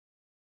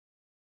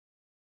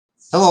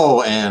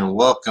Hello and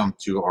welcome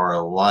to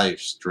our live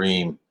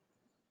stream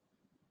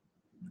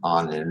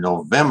on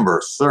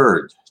November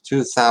 3rd,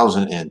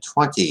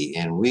 2020.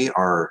 And we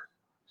are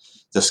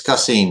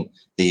discussing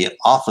the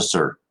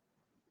officer.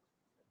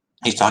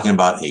 He's talking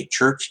about a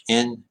church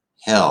in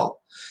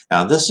hell.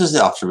 Now, this is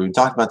the officer. We've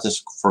talked about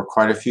this for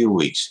quite a few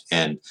weeks.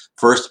 And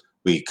first,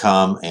 we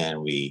come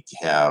and we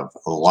have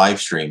a live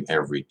stream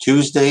every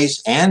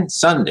Tuesdays and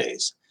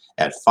Sundays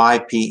at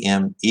 5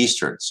 p.m.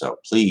 Eastern. So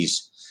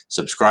please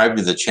subscribe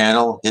to the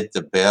channel, hit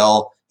the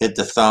bell, hit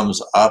the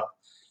thumbs up,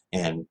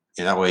 and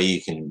that way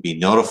you can be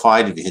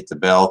notified if you hit the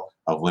bell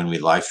of when we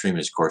live stream.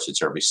 Of course,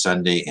 it's every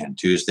Sunday and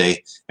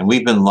Tuesday. And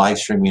we've been live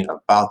streaming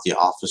about the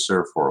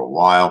officer for a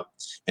while.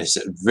 It's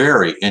a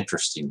very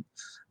interesting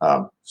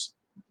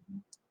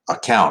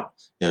account.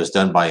 It was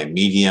done by a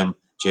medium,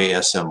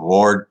 J.S.M.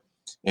 Ward,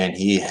 and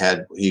he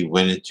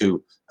went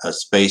into a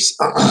space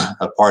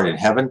apart in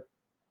heaven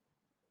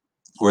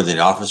where the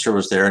officer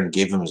was there and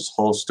gave him his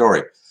whole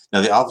story.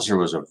 Now, the officer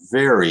was a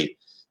very,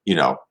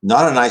 not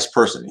a nice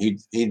person.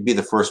 He'd be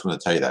the first one to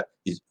tell you that.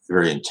 He's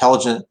very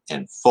intelligent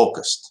and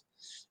focused.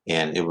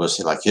 And it was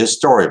like his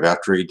story of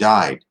after he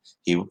died.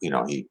 He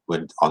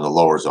went on the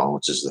lower zone,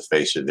 which is the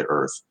face of the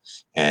earth,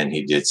 and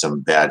he did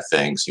some bad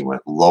things. He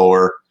went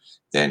lower.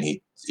 Then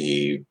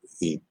he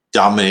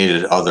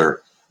dominated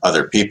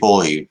other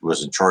people. He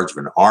was in charge of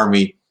an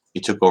army.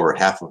 He took over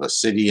half of a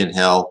city in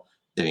hell.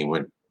 Then he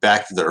went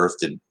back to the earth,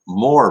 did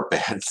more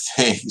bad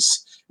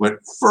things, went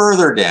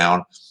further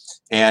down,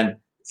 and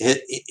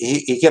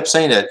he kept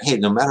saying that, hey,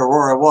 no matter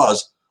where I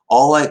was,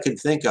 all I could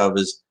think of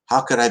is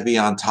how could I be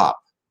on top,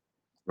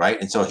 right?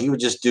 And so he would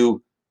just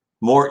do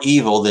more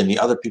evil than the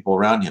other people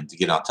around him to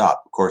get on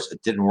top. Of course,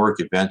 it didn't work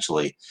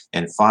eventually,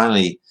 and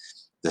finally,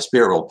 the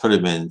spirit will put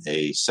him in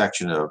a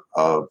section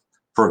of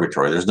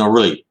purgatory. There's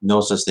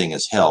no such thing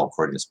as hell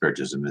according to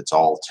Spiritism. It's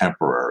all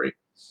temporary,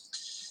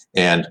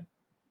 and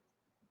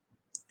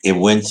it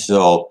went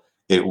so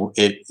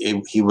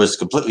he was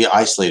completely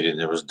isolated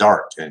and it was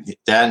dark, and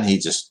then he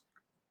just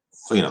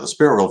the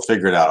spirit world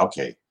figured out,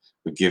 okay,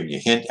 we've given you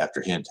hint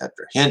after hint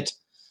after hint.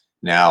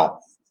 Now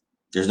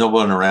there's no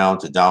one around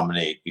to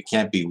dominate. You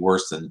can't be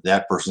worse than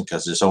that person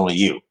because it's only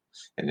you.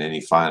 And then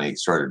he finally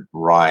started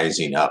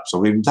rising up. So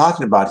we've been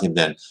talking about him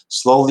then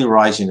slowly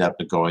rising up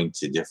and going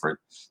to different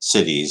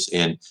cities.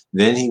 And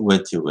then he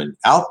went to an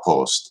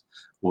outpost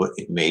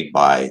made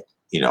by,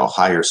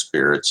 higher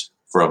spirits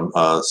from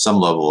some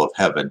level of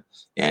heaven,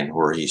 and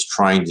where he's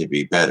trying to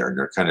be better. And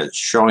they're kind of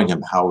showing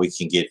him how we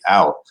can get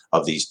out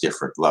of these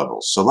different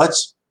levels. So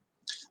let's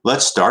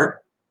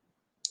start.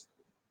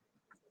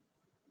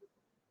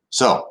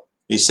 So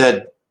he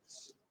said,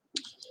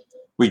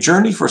 we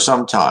journeyed for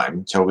some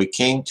time till we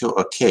came to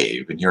a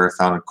cave, and here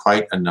I found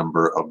quite a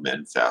number of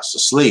men fast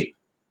asleep.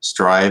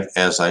 Strive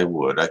as I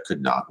would, I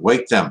could not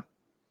wake them.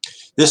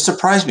 This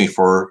surprised me,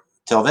 for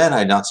till then I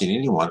had not seen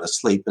anyone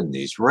asleep in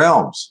these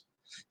realms.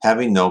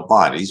 Having no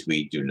bodies,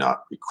 we do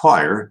not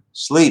require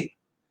sleep.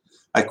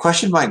 I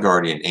questioned my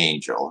guardian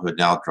angel, who had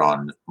now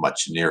drawn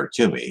much nearer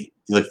to me.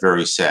 He looked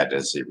very sad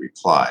as he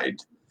replied,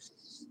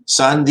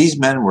 Son, these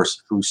men were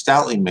who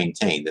stoutly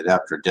maintained that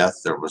after death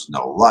there was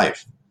no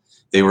life.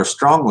 They were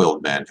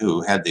strong-willed men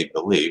who, had they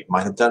believed,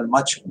 might have done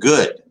much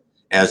good.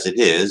 As it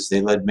is,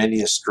 they led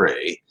many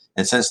astray,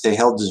 and since they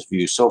held this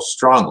view so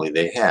strongly,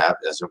 they have,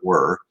 as it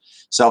were,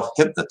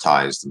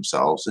 self-hypnotized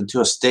themselves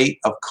into a state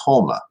of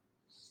coma,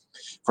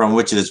 from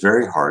which it is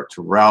very hard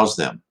to rouse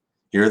them.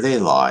 Here they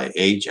lie,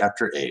 age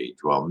after age,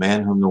 while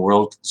men whom the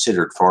world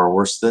considered far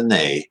worse than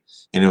they,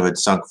 and who had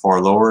sunk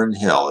far lower in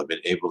hell, have been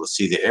able to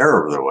see the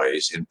error of their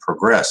ways and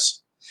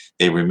progress.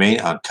 They remain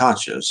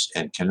unconscious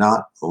and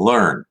cannot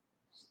learn.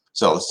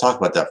 So let's talk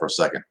about that for a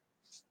second.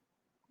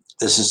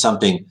 This is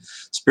something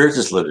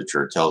Spiritist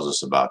literature tells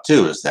us about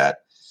too, is that,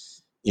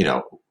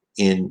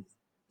 in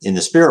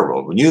the spirit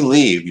world, when you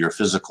leave your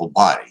physical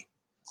body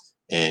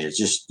and it's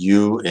just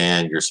you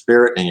and your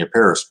spirit and your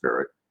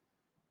paraspirit,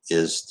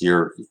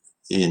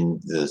 in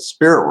the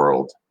spirit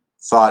world,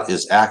 thought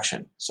is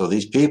action. So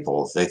these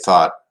people, they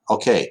thought,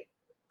 okay,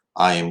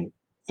 I am,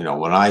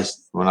 when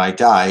I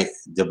die,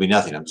 there'll be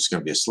nothing. I'm just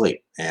going to be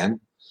asleep. And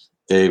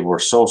they were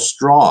so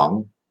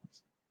strong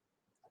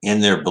in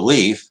their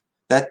belief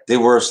that they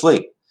were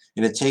asleep.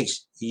 And it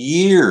takes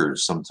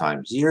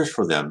sometimes years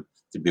for them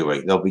to be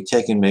awake. They'll be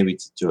taken maybe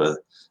to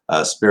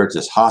a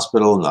spiritist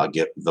hospital, and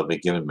they'll be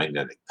given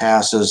magnetic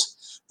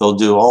passes. They'll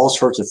do all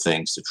sorts of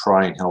things to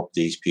try and help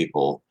these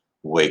people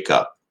wake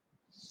up.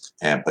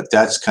 But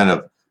that's kind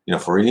of,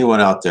 for anyone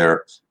out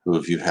there who,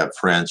 if you have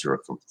friends who are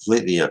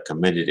completely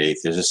committed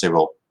atheists, just say,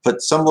 well,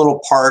 put some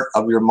little part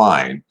of your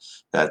mind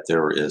that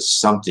there is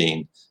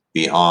something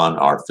beyond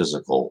our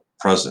physical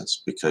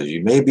presence, because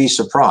you may be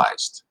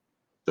surprised.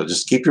 So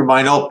just keep your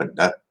mind open.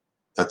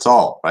 That's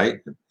all, right?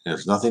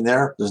 There's nothing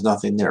there. There's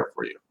nothing there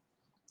for you.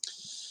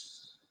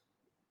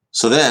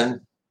 So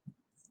then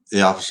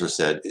the officer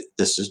said,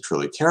 this is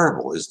truly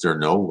terrible. Is there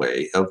no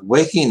way of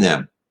waking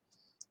them?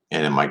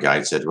 And then my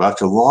guide said, well,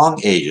 after long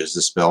ages,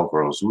 the spell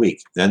grows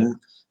weak. Then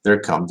there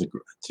come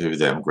to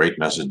them great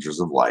messengers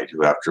of light,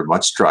 who after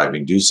much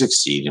striving do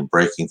succeed in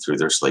breaking through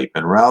their sleep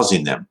and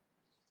rousing them.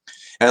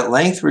 At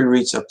length we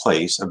reach a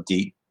place of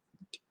deep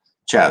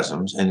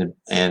chasms and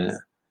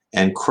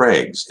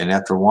crags, and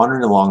after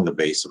wandering along the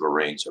base of a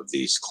range of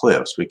these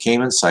cliffs, we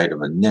came in sight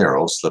of a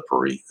narrow,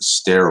 slippery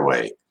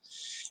stairway.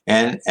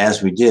 And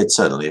as we did,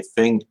 suddenly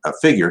a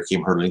figure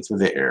came hurtling through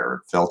the air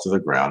and fell to the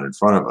ground in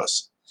front of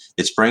us.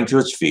 It sprang to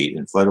its feet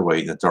and fled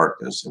away in the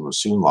darkness, and was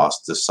soon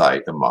lost to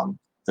sight among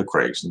the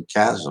crags and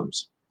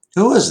chasms.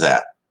 "Who is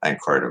that?" I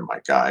inquired of my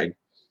guide.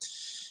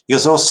 He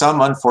goes, "Oh,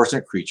 some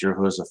unfortunate creature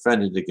who has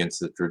offended against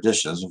the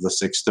traditions of the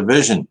 6th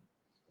Division.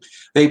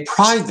 They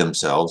pride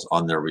themselves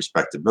on their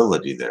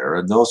respectability there,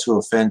 and those who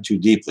offend too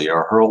deeply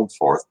are hurled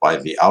forth by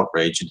the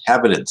outraged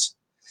inhabitants.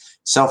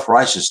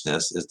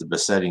 Self-righteousness is the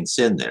besetting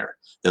sin there.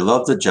 They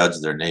love to judge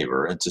their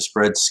neighbor and to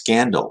spread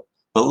scandal.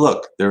 But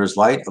look, there is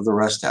light of the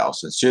rest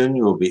house, and soon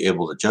you will be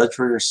able to judge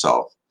for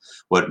yourself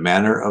what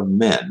manner of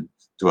men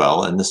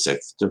dwell in the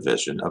 6th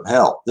division of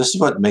hell." This is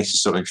what makes it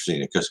so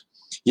interesting, because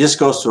he just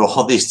goes through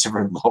all these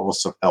different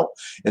levels of hell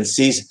and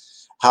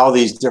sees how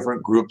these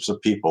different groups of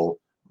people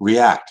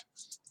react.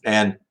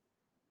 And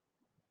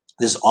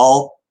this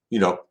all,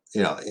 this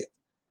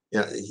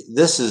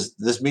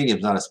medium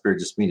is not a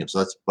spiritual medium.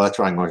 So that's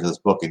why I'm going to this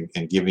book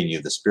and giving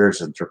you the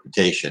spiritual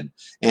interpretation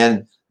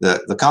and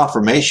the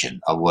confirmation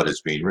of what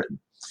is being written.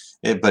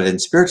 But in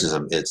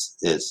spiritism, it's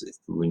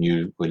when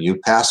you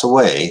pass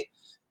away,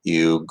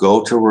 you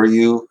go to where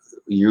you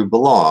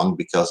belong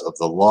because of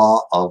the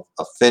law of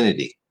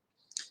affinity.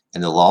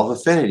 And the law of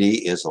affinity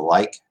is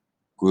like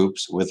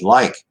groups with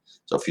like.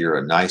 So if you're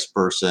a nice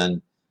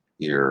person,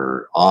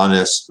 you're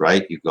honest,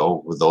 right? You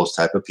go with those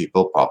type of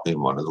people, probably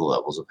in one of the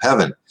levels of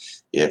heaven.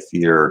 If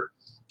you're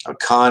a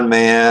con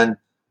man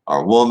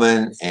or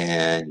woman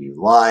and you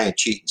lie and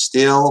cheat and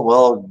steal,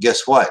 well,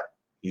 guess what?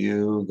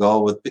 You go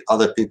with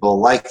other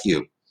people like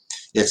you.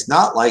 It's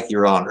not like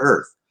you're on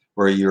earth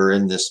where you're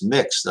in this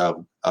mix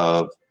of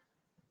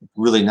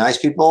really nice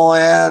people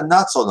and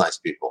not so nice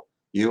people.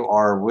 You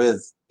are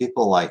with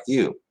people like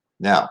you.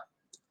 Now,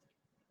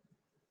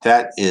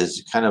 that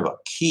is kind of a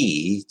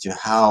key to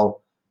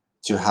how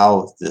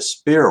the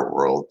spirit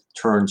world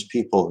turns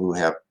people who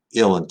have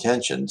ill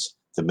intentions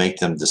to make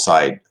them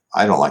decide,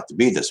 I don't like to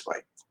be this way.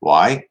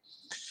 Why?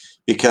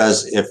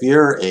 Because if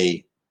you're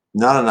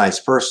not a nice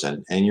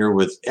person and you're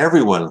with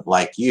everyone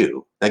like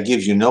you, that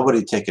gives you nobody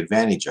to take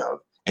advantage of.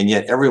 And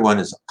yet everyone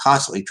is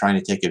constantly trying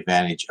to take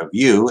advantage of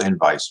you and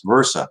vice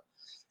versa.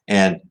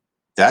 And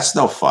that's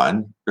no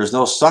fun. There's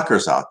no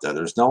suckers out there.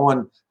 There's no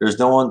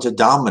one to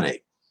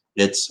dominate.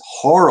 It's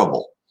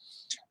horrible.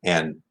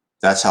 And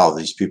that's how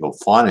these people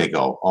finally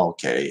go,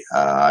 okay,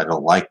 I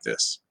don't like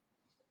this.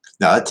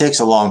 Now, it takes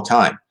a long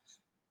time.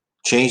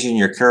 Changing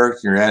your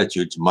character and your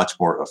attitude is much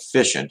more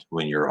efficient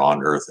when you're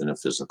on earth in a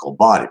physical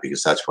body,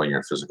 because that's when you're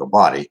in a physical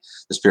body.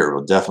 The spirit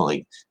will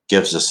definitely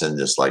gives us in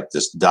this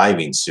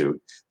diving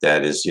suit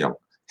that is,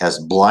 has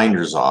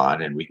blinders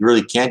on, and we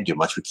really can't do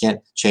much. We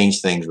can't change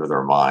things with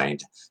our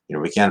mind.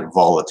 We can't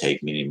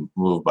volitate, meaning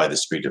move by the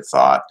speed of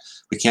thought.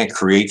 We can't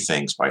create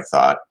things by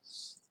thought.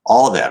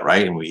 All of that,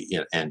 right?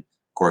 And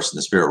of course, in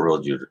the spirit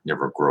world, you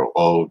never grow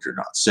old. You're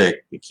not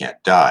sick. You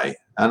can't die.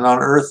 And on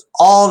earth,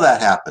 all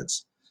that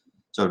happens.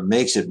 So it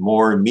makes it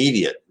more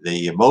immediate.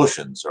 The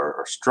emotions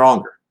are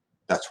stronger.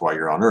 That's why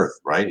you're on earth,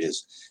 right?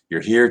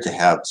 You're here to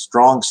have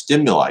strong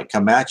stimuli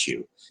come at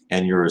you,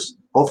 and you're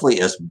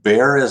hopefully as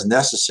bare as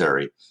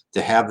necessary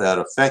to have that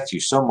affect you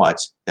so much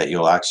that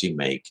you'll actually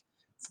make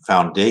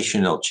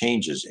foundational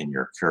changes in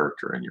your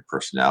character and your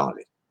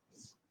personality.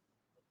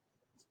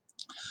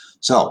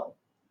 So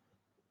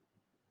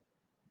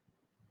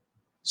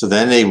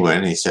then they went,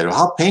 and he said, well,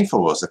 how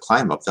painful was the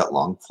climb up that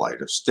long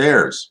flight of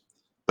stairs?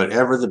 But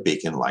ever the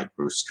beacon light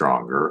grew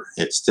stronger.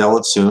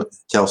 Till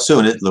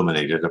soon it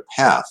illuminated a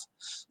path.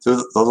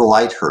 Though the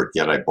light hurt,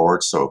 yet I bore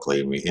it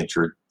stoically, and we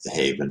entered the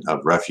haven of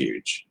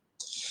refuge.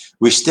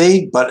 We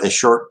stayed but a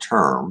short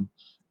term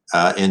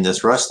in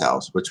this rest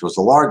house, which was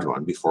a large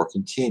one, before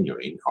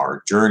continuing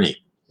our journey.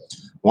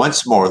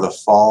 Once more the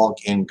fog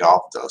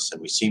engulfed us,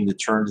 and we seemed to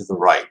turn to the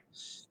right,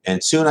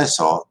 and soon I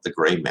saw the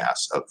gray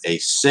mass of a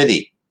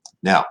city.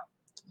 Now,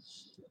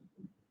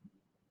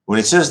 when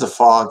he says the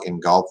fog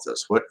engulfed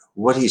us,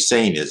 what he's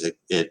saying is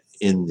it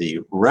in the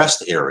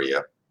rest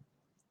area.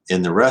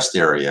 In the rest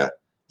area,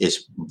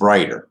 it's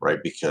brighter,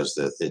 right? Because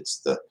the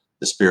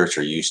spirits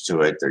are used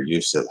to it. They're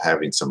used to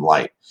having some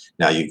light.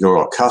 Now you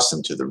grow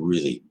accustomed to the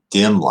really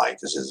dim light.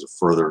 This is the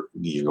further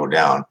you go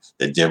down,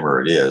 the dimmer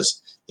it is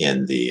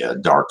in the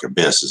dark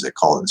abyss, as they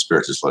call it in the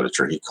spiritist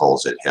literature. He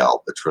calls it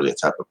hell, but it's really a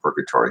type of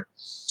purgatory.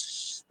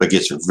 But it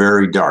gets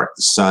very dark.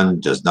 The sun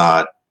does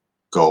not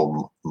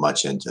go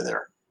much into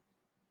there.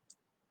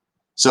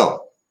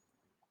 So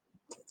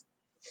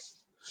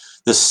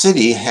the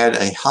city had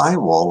a high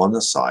wall on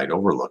the side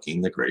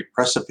overlooking the great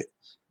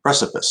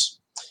precipice.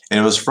 And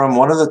it was from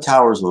one of the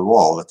towers of the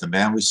wall that the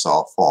man we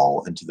saw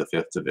fall into the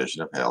 5th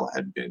division of hell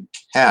had been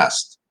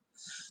cast.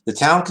 The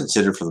town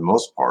considered for the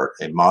most part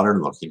a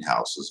modern-looking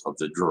houses of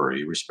the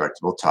dreary,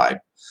 respectable type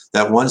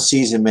that one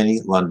sees in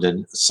many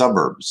London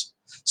suburbs.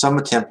 Some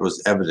attempt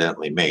was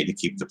evidently made to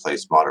keep the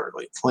place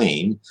moderately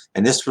clean,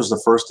 and this was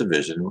the first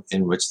division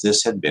in which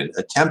this had been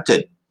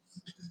attempted.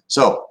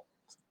 So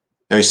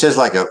now he says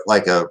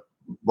a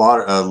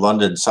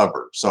London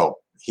suburb. So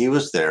he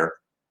was there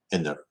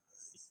in the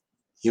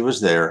he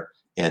was there,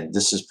 and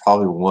this is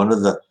probably one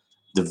of the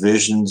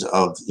divisions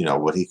of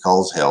what he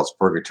calls hell's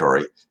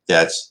purgatory.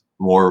 That's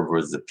more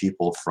with the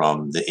people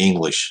from the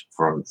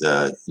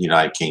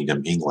United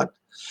Kingdom, England,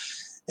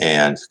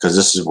 and because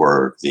this is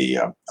where the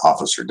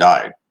officer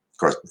died. Of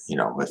course,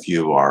 if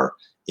you are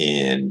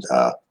in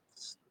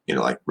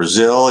like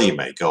Brazil, you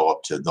may go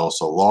up to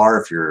Nosso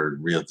Lar if you're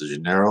in Rio de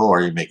Janeiro,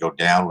 or you may go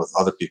down with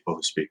other people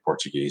who speak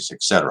Portuguese,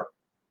 etc.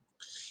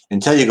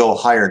 Until you go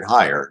higher and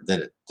higher,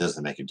 then it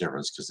doesn't make a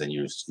difference, because then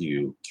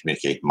you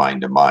communicate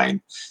mind to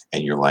mind,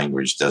 and your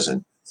language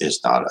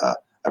is not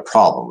a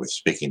problem with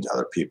speaking to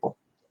other people.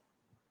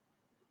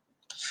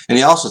 And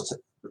he also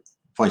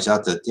points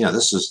out that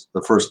this is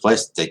the first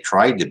place that they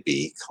tried to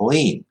be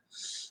clean,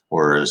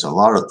 whereas a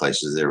lot of the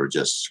places they were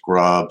just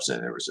scrubs,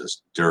 and it was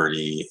just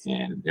dirty,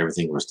 and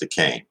everything was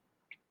decaying.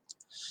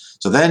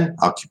 So then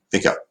I'll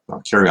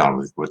carry on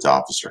with the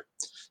officer.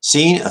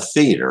 Seeing a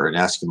theater and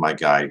asking my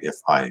guide if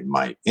I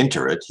might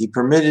enter it, he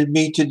permitted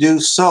me to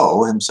do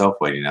so, himself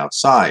waiting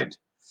outside.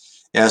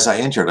 As I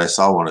entered, I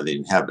saw one of the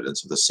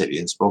inhabitants of the city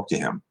and spoke to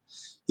him.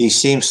 He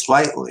seemed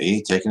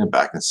slightly taken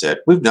aback and said,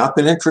 "We've not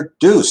been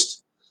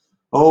introduced."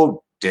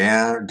 "Oh,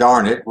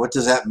 darn it, what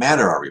does that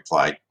matter?" I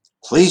replied.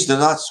 "Please do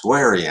not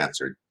swear," he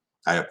answered.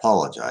 I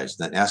apologized,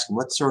 and then asked him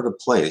what sort of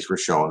plays were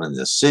shown in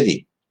this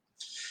city.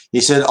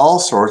 He said, "All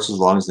sorts, as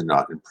long as they're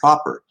not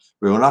improper.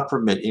 We will not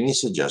permit any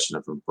suggestion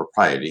of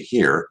impropriety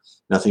here.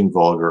 Nothing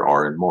vulgar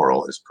or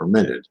immoral is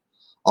permitted.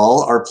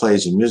 All our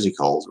plays and music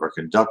halls are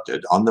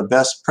conducted on the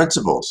best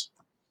principles."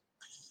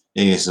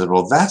 And he said,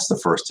 "Well, that's the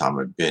first time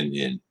I've been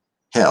in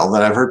hell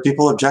that I've heard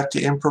people object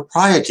to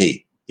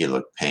impropriety." He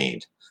looked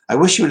pained. "I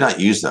wish you would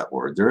not use that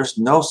word. There is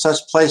no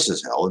such place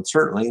as hell, and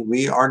certainly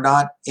we are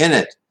not in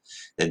it."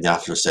 And the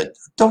officer said,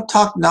 "Don't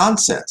talk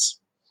nonsense.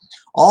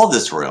 All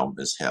this realm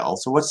is hell,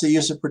 so what's the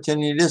use of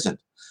pretending it isn't?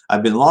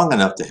 I've been long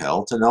enough to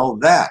hell to know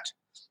that."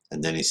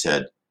 And then he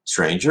said,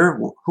 "Stranger,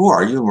 who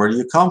are you and where do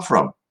you come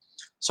from?"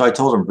 So I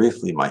told him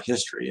briefly my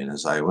history, and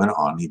as I went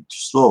on, he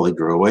slowly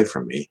drew away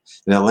from me,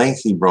 and at length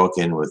he broke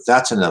in with,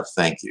 "That's enough,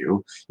 thank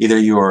you. Either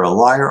you are a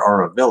liar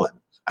or a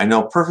villain. I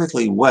know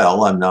perfectly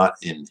well I'm not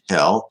in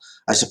hell.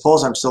 I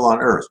suppose I'm still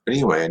on earth, but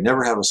anyway, I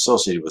never have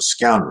associated with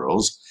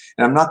scoundrels,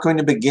 and I'm not going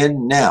to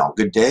begin now.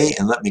 Good day,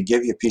 and let me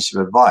give you a piece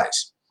of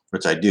advice,"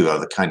 which I do out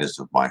of the kindness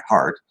of my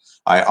heart.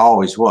 I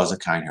always was a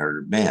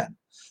kind-hearted man.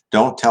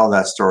 "Don't tell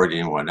that story to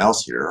anyone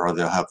else here, or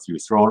they'll have you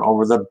thrown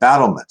over the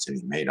battlements," and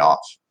he made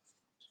off.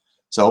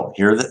 So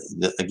here,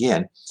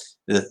 again,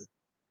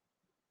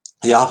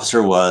 the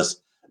officer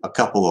was a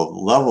couple of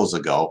levels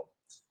ago.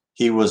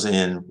 He was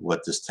in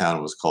what this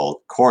town was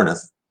called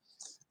Corinth.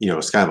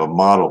 It's kind of a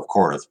model of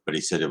Corinth, but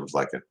he said it was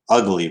like an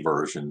ugly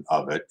version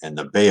of it. And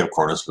the Bay of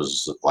Corinth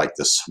was like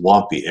the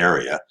swampy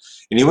area.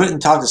 And he went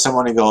and talked to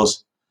someone. He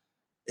goes,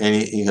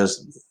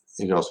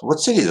 "What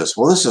city is this?"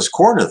 "Well, this is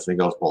Corinth." He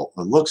goes, "Well,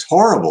 it looks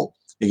horrible."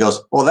 He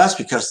goes, "Well, that's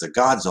because the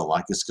gods don't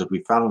like us, because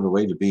we found a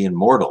way to be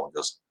immortal." He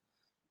goes,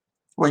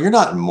 "Well, you're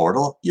not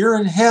immortal. You're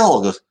in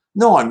hell." He goes,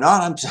 "No, I'm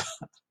not.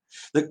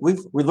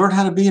 We learned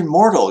how to be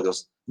immortal." He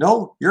goes,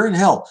 "No, you're in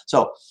hell."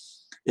 So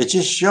it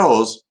just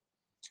shows,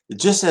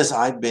 just as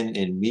I've been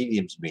in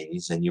mediums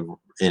meetings,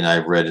 and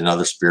I've read in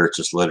other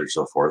spiritualist literature,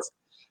 so forth,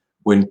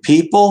 when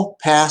people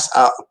pass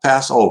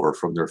over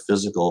from their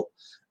physical,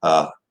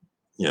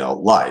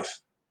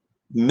 life,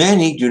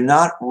 many do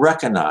not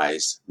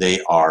recognize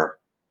they are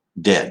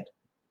dead.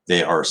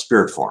 They are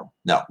spirit form.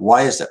 Now,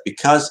 why is that?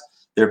 Because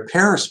their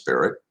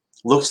paraspirit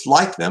looks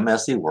like them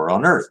as they were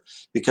on earth,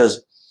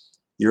 because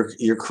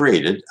you're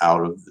created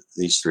out of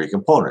these three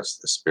components: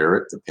 the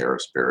spirit, the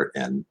paraspirit,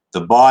 and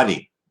the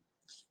body.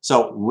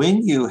 So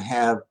when you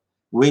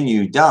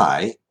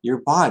die, your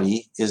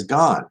body is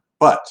gone.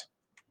 But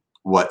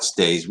what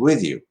stays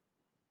with you?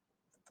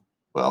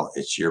 Well,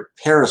 it's your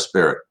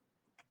paraspirit.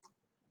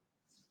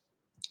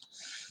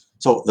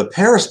 So the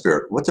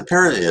paraspirit, what the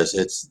para is,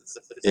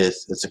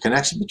 it's a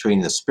connection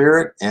between the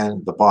spirit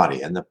and the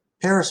body, and the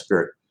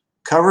paraspirit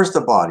covers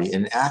the body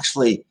and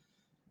actually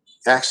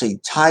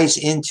ties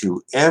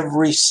into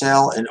every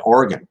cell and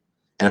organ.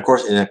 And of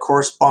course, it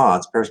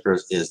corresponds,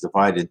 paraspirit is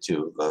divided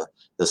into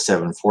the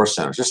 7 force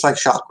centers, just like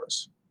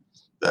chakras.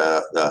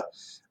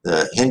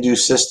 The Hindu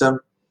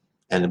system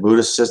and the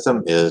Buddhist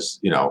system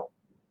is,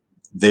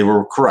 they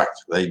were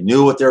correct. They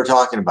knew what they were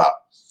talking about.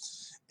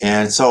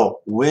 And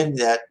so when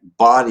that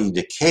body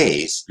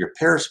decays, your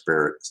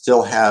paraspirit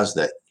still has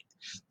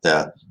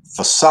the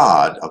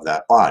facade of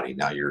that body.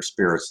 Now your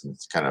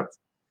spirit's kind of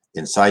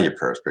inside your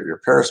paraspirit.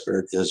 Your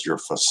paraspirit is your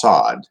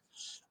facade.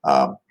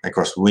 Of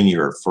course, when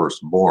you're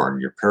first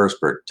born, your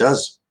paraspirit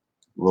does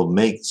will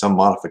make some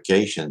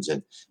modifications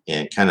and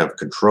kind of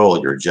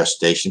control your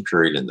gestation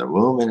period in the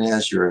womb and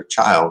as you're a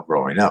child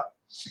growing up.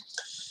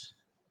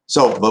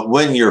 So, but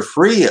when you're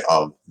free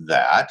of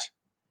that,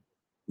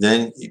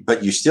 then,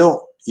 but you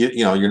still,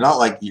 you know, you're not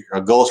like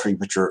a ghost where you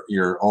put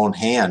your own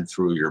hand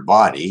through your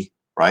body,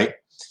 right?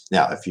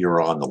 Now, if you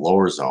were on the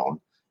lower zone,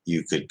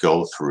 you could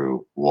go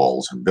through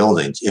walls and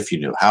buildings if you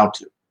knew how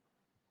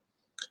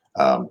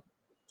to.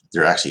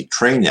 They're actually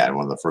trained that in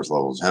one of the first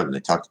levels of heaven. They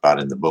talked about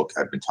in the book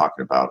I've been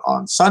talking about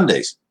on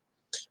Sundays,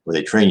 where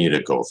they train you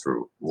to go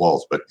through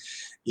walls. But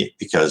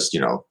because, you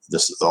know,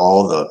 this is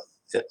all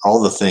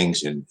the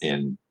things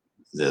in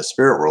the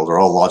spirit world are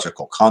all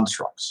logical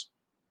constructs.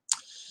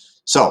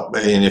 So,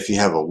 and if you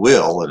have a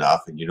will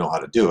enough and you know how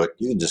to do it,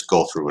 you can just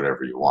go through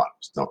whatever you want.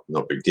 It's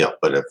no big deal.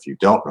 But if you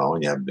don't know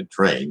and you haven't been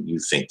trained, you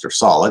think they're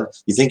solid.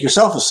 You think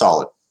yourself is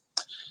solid.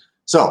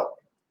 So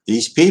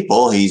these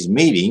people he's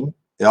meeting,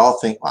 they all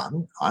think,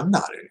 well, I'm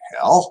not in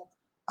hell.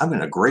 I'm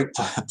in a great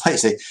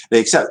place. They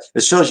accept.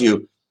 It shows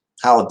you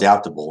how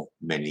adaptable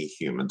many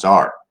humans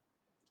are.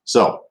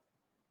 So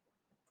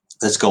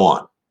let's go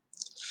on.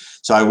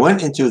 So I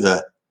went to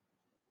the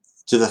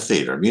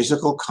theater. A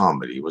musical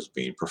comedy was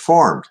being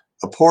performed,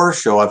 a poor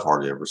show I've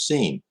hardly ever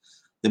seen.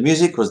 The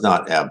music was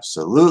not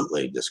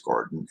absolutely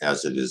discordant,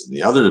 as it is in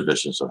the other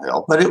divisions of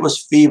hell, but it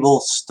was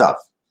feeble stuff,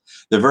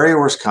 the very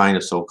worst kind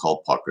of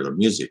so-called popular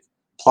music.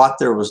 Plot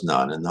there was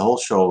none, and the whole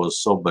show was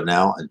so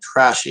banal and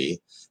trashy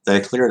that I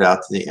cleared out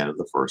to the end of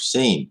the first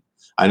scene.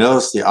 I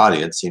noticed the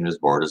audience seemed as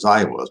bored as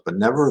I was, but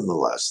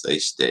nevertheless, they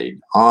stayed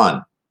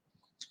on.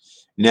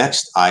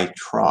 Next, I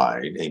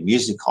tried a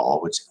music hall,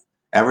 which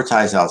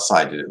advertised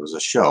outside that it was a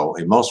show,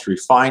 a most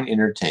refined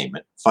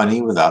entertainment,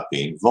 funny without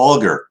being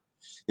vulgar.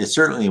 It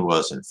certainly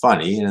wasn't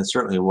funny, and it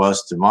certainly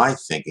was, to my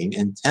thinking,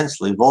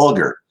 intensely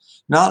vulgar.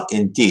 Not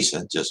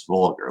indecent, just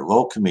vulgar.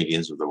 Low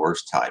comedians of the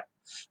worst type.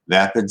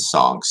 Vapid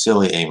songs,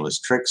 silly, aimless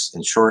tricks,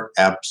 in short,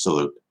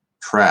 absolute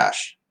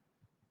trash.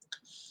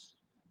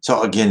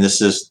 So again,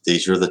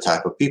 these are the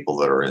type of people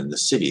that are in the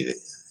city,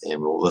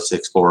 and let's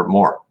explore it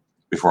more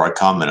before I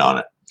comment on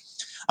it.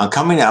 On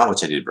coming out,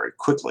 which I did very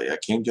quickly, I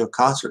came to a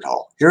concert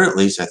hall. Here at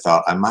least I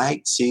thought I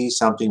might see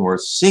something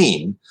worth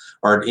seeing,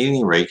 or at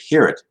any rate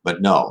hear it,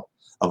 but no.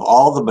 Of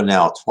all the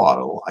banal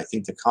twaddle, I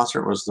think the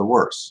concert was the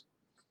worst.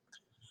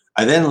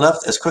 I then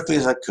left as quickly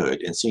as I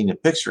could, and seeing a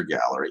picture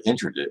gallery,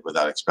 entered it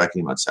without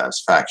expecting much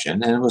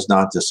satisfaction, and was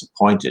not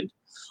disappointed.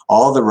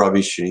 All the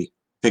rubbishy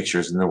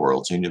pictures in the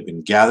world seemed to have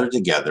been gathered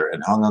together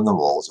and hung on the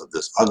walls of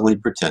this ugly,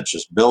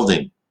 pretentious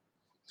building.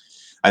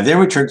 I then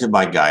returned to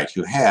my guide,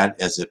 who had,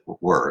 as it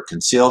were,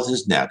 concealed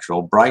his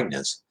natural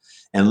brightness,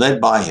 and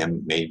led by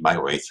him made my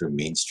way through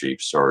mean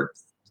streets toward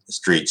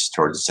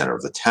the center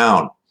of the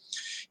town.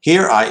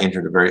 Here I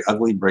entered a very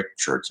ugly brick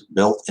church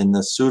built in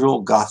the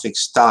pseudo-Gothic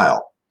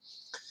style.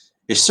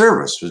 A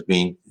service was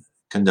being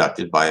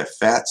conducted by a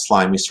fat,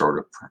 slimy sort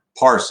of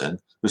parson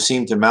who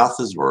seemed to mouth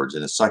his words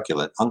in a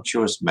succulent,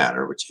 unctuous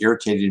manner which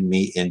irritated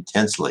me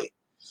intensely.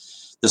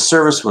 The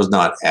service was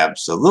not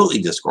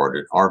absolutely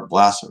discordant or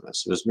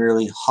blasphemous. It was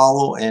merely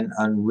hollow and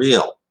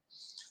unreal.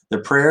 The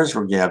prayers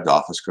were gabbed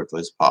off as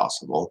quickly as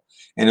possible,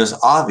 and it was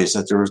obvious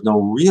that there was no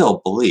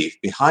real belief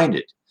behind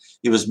it.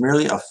 It was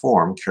merely a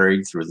form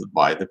carried through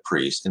by the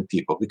priest and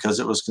people because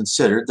it was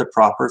considered the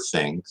proper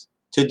thing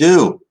to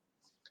do.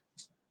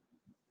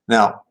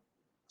 Now,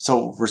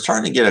 so we're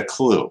starting to get a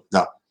clue.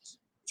 Now,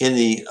 in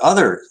the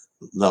other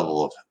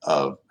level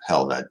of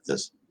hell that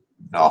this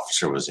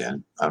officer was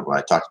in, what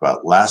I talked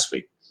about last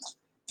week,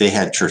 they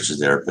had churches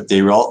there, but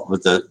they were all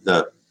with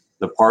the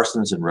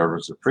parsons and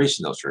reverends and priests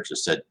in those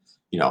churches said,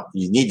 you know,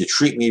 you need to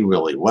treat me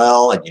really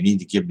well, and you need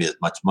to give me as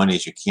much money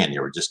as you can. They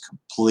were just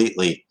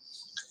completely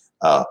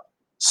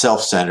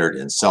self-centered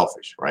and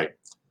selfish, right?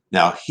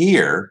 Now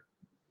here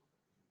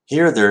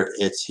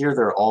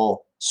they're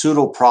all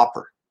pseudo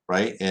proper,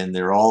 right? And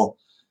they're all,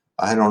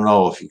 I don't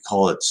know if you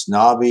call it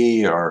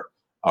snobby or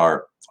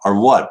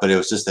what, but it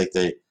was just like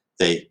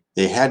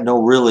they had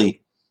no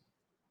really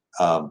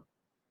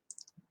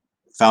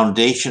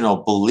foundational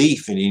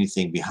belief in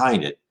anything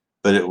behind it,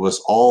 but it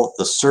was all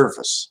the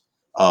surface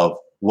of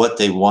what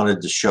they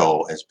wanted to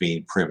show as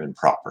being prim and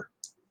proper.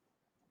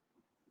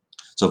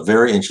 So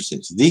very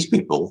interesting. So these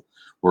people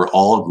were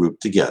all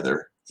grouped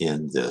together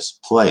in this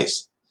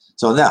place.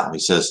 So now he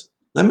says,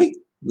 let me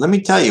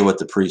tell you what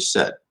the priest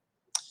said.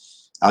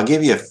 I'll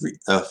give you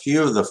a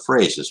few of the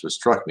phrases which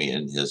struck me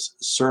in his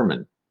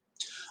sermon.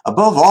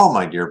 Above all,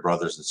 my dear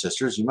brothers and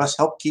sisters, you must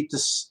help keep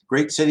this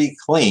great city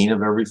clean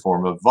of every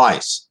form of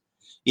vice.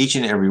 Each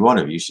and every one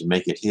of you should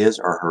make it his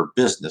or her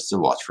business to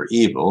watch for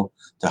evil,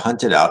 to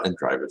hunt it out and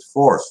drive it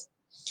forth.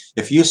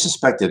 If you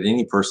suspect that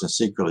any person is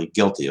secretly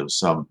guilty of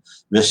some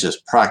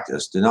vicious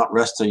practice, do not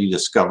rest till you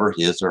discover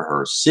his or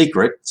her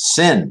secret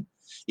sin,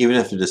 even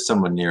if it is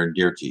someone near and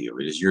dear to you.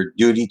 It is your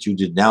duty to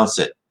denounce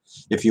it.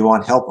 If you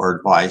want help or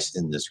advice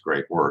in this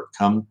great work,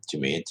 come to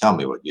me and tell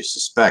me what you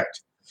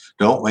suspect.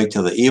 Don't wait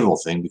till the evil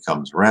thing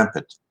becomes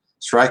rampant.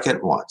 Strike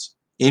at once.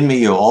 In me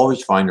you'll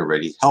always find a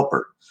ready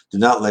helper. Do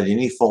not let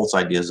any false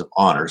ideas of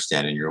honor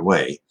stand in your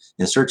way.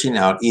 In searching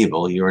out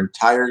evil, you are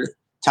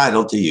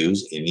entitled to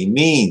use any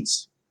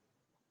means.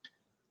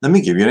 Let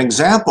me give you an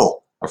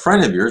example. A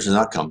friend of yours has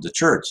not come to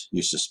church.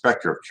 You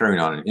suspect her of carrying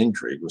on an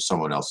intrigue with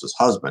someone else's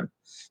husband.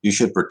 You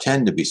should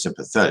pretend to be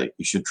sympathetic.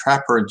 You should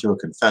trap her into a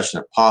confession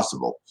if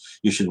possible.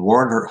 You should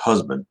warn her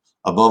husband.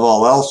 Above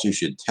all else, you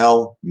should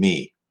tell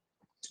me.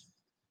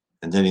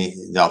 And then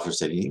the author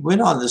said he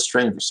went on this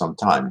strain for some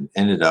time and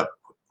ended up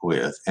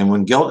with, and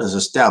when guilt is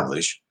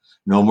established,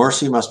 no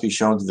mercy must be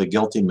shown to the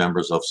guilty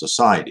members of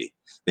society.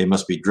 They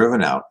must be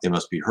driven out. They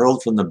must be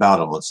hurled from the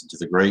battlements into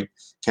the great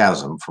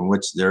chasm from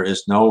which there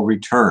is no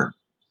return.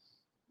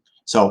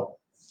 So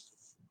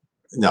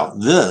now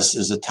this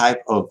is a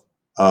type of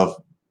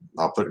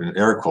I'll put it in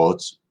air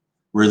quotes,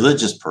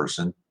 religious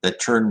person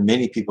that turned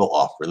many people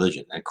off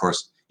religion. And of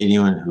course,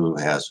 anyone who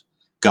has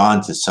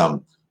gone to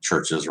some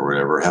churches or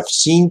whatever have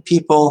seen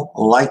people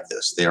like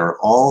this. They are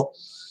all,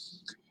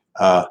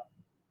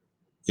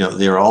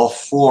 they're all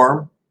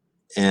form,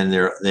 and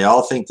they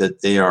all think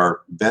that they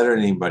are better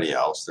than anybody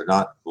else. They're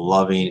not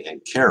loving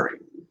and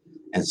caring.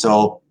 And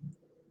so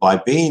by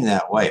being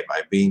that way,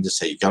 by being to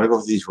say, you got to go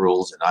through these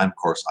rules, and I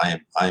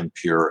am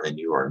pure and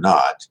you are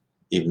not,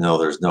 even though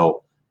there's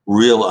no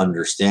real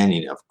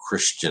understanding of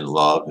Christian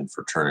love and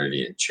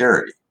fraternity and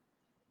charity.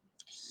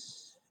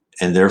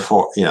 And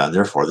therefore,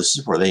 this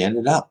is where they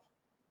ended up.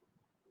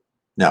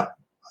 Now,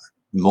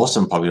 most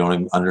of them probably don't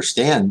even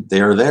understand they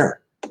are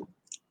there.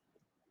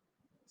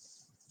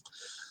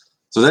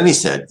 So then he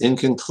said, in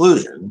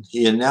conclusion,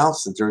 he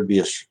announced that there would be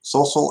a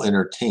social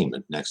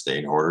entertainment next day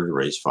in order to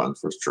raise funds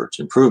for church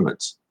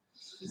improvements.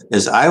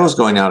 As I was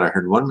going out, I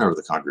heard one member of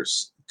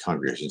the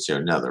congregation say to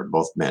another,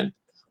 both men,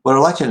 what I'd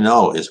like to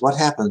know is what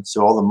happens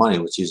to all the money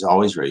which he's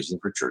always raising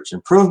for church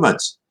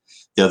improvements.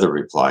 The other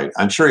replied,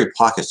 I'm sure he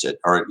pockets it,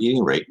 or at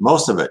any rate,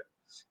 most of it.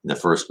 And the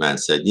first man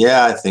said,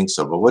 yeah, I think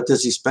so, but what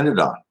does he spend it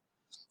on?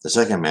 The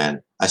second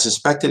man, I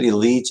suspect that he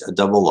leads a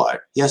double life.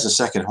 He has a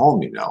second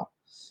home, you know.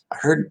 I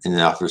heard, and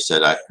the author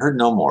said, I heard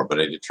no more,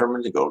 but I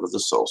determined to go to the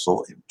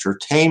social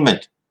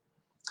entertainment.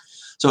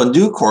 So in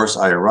due course,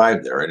 I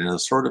arrived there, and in a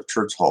sort of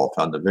church hall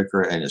found the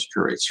vicar and his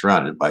curate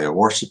surrounded by a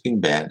worshiping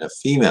band of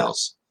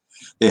females.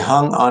 They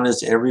hung on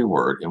his every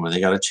word, and when they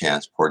got a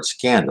chance, poured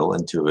scandal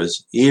into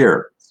his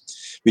ear.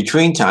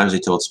 Between times, they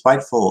told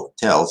spiteful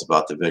tales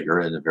about the vicar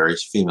and the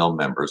various female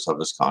members of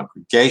his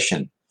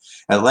congregation.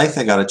 At length,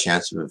 I got a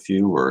chance of a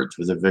few words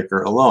with the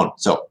vicar alone.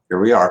 So here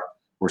we are.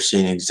 We're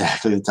seeing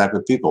exactly the type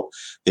of people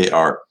they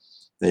are.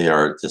 They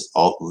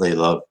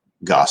love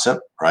gossip,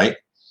 right?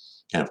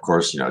 And of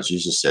course,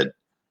 Jesus said,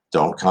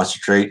 don't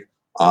concentrate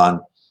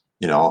on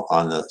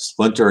the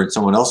splinter in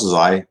someone else's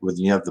eye when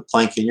you have the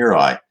plank in your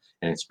eye.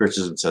 And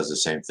Spiritism says the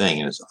same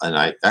thing. And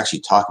I actually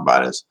talk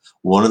about it as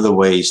one of the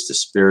ways to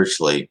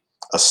spiritually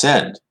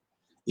ascend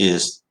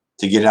is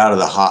to get out of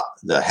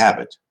the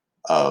habit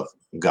of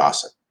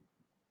gossip,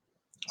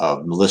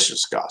 of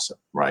malicious gossip,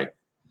 right?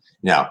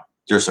 Now,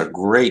 there's a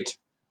great,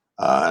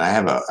 and I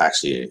have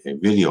actually a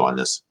video on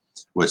this,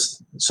 which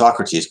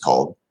Socrates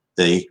called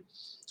the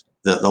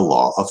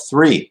law of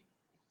three.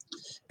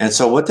 And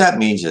so what that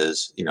means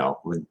is,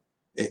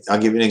 I'll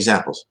give you an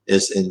example.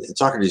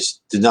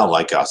 Socrates did not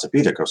like gossip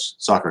either, because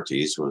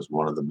Socrates is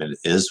one of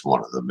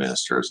the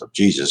ministers of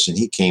Jesus, and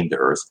he came to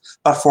earth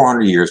about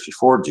 400 years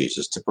before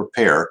Jesus to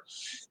prepare.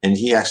 And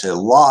he actually, a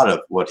lot of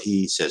what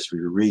he says, if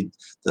you read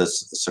the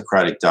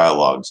Socratic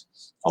dialogues,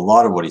 a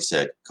lot of what he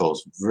said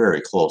goes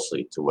very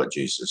closely to what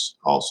Jesus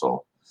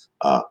also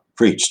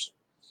preached.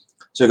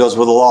 So he goes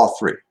with the law of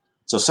three.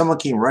 So someone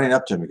came running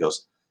up to him and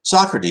goes,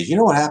 Socrates, you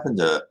know what happened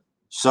to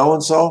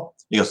so-and-so?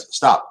 He goes,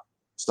 stop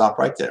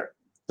right there.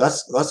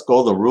 Let's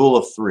go the rule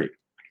of three.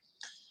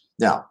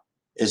 Now,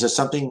 is there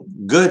something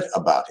good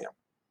about him?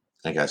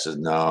 And the guy says,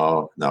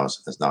 no,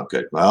 it's not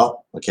good.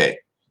 Well, okay,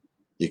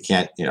 you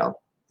can't, now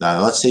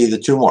let's see the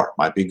two more,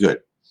 might be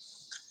good.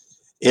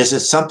 Is it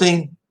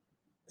something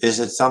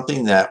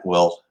that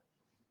will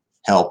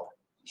help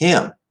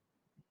him?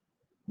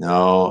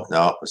 No,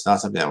 it's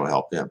not something that will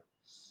help him.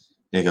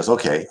 And he goes,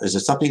 okay, is it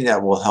something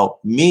that will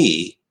help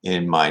me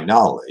in my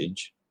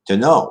knowledge to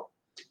know?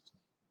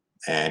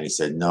 And he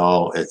said,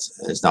 no,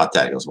 it's not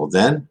that. He goes, well,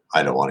 then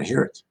I don't want to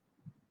hear it.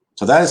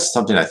 So that is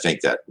something I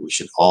think that we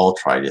should all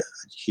try to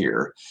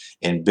hear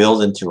and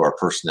build into our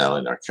personality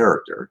and our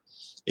character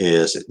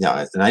is,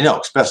 and I know,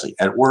 especially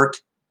at work,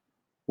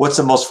 what's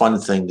the most fun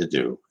thing to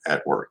do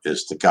at work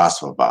is to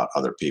gossip about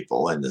other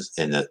people and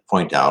to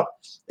point out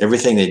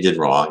everything they did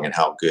wrong and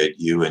how good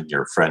you and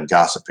your friend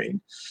gossiping.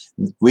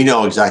 We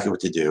know exactly what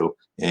to do.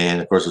 And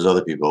of course, there's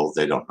other people,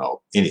 they don't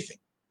know anything.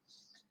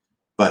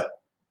 But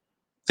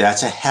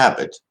that's a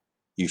habit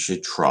you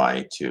should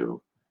try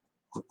to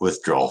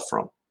withdraw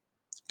from,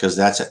 because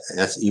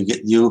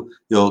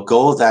you'll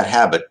go with that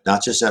habit,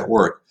 not just at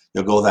work.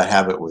 You'll go with that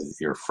habit with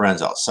your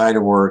friends outside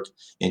of work,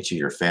 into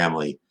your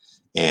family.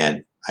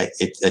 And I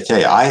tell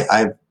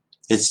you,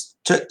 it's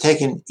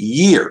taken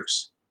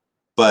years,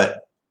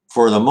 but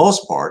for the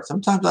most part,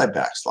 sometimes I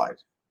backslide.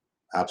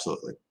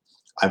 Absolutely.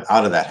 I'm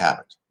out of that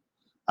habit.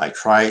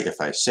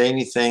 if I say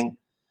anything,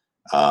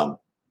 I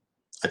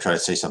try to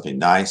say something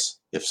nice.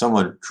 If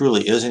someone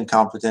truly is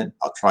incompetent,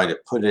 I'll try to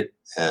put it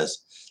as,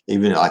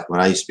 even like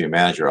when I used to be a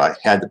manager, I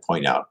had to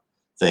point out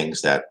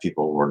things that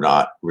people were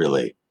not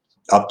really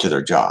up to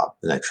their job.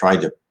 And I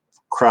tried to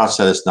crowd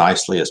set as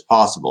nicely as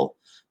possible,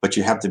 but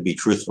you have to be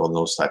truthful in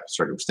those type of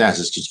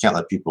circumstances because you can't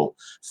let people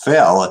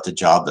fail at the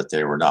job that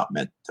they were not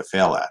meant to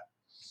fail at.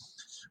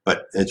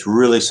 But it's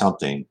really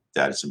something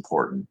that is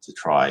important to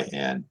try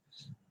and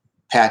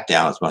pat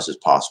down as much as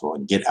possible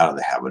and get out of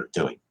the habit of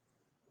doing.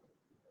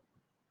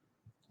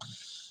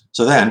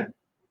 So then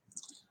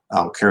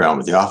I'll carry on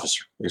with the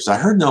officer because I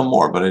heard no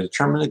more, but I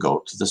determined to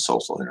go to the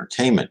social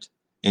entertainment.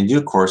 In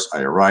due course,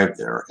 I arrived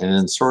there and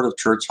in sort of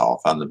church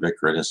hall found the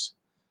vicar and his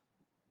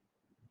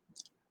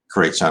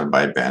crate surrounded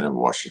by a band of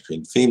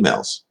Washington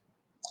females.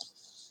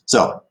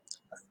 So,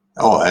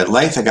 at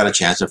length I got a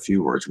chance, a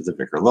few words with the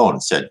vicar alone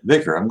and said,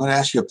 "Vicar, I'm going to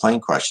ask you a plain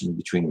question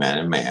between man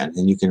and man,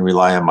 and you can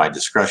rely on my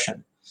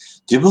discretion.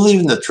 Do you believe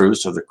in the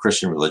truths of the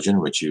Christian religion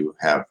which you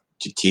have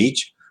to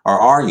teach, or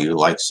are you,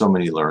 like so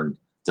many learned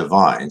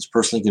divines,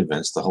 personally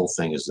convinced the whole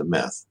thing is a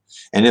myth?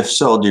 And if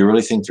so, do you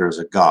really think there is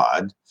a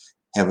God,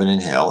 heaven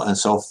and hell, and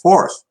so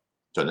forth?"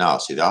 So now,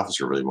 see, the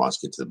officer really wants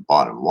to get to the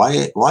bottom. Why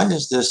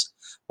is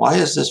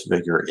this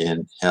vicar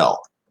in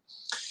hell?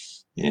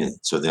 And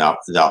so the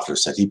officer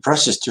said, he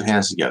pressed his two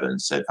hands together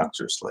and said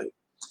unctuously,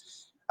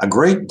 "A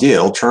great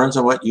deal turns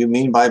on what you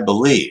mean by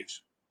believe.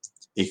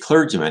 A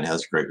clergyman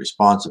has a great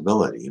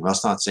responsibility. He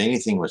must not say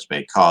anything which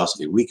may cause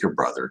a weaker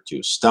brother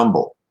to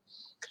stumble."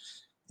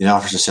 The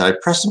officer said, I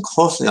pressed him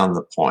closely on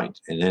the point,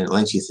 and then at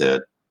length he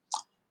said,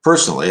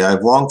 "Personally, I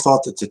have long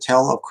thought that to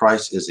tell of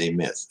Christ is a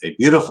myth, a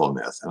beautiful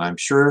myth, and I'm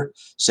sure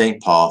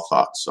St. Paul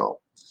thought so.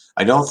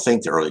 I don't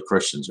think the early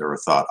Christians ever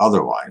thought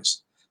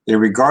otherwise. They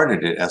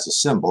regarded it as a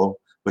symbol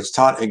which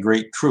taught a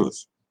great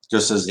truth,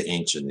 just as the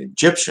ancient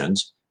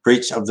Egyptians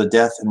preached of the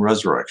death and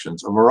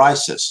resurrections of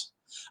Osiris.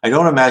 I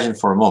don't imagine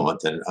for a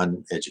moment that an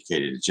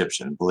uneducated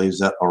Egyptian believes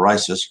that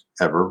Osiris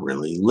ever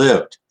really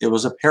lived. It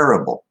was a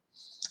parable.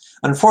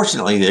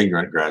 Unfortunately, the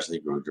ignorant gradually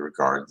grew to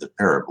regard the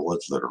parable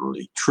as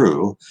literally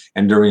true,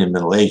 and during the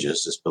Middle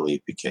Ages, this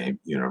belief became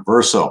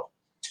universal.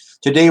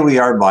 Today, we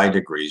are by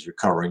degrees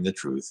recovering the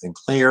truth and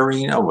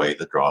clearing away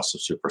the dross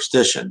of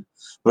superstition.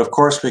 But of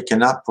course, we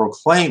cannot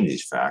proclaim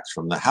these facts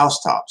from the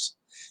housetops.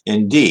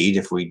 Indeed,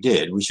 if we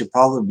did, we should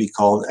probably be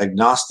called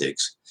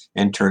agnostics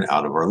and turn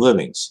out of our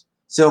livings.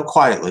 Still,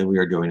 quietly, we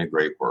are doing a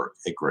great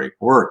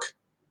work,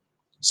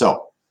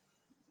 So,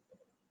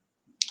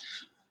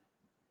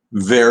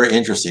 very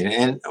interesting.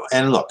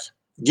 And look,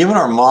 given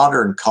our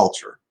modern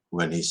culture,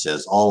 when he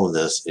says all of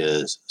this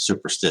is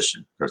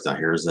superstition, because now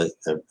here's a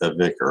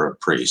vicar, a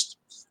priest,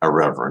 a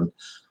reverend,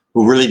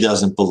 who really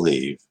doesn't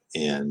believe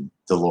in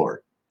the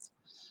Lord.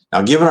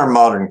 Now, given our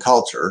modern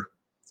culture,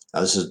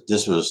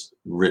 this was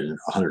written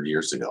 100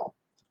 years ago.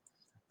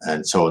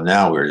 And so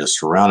now we're just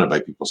surrounded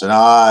by people saying,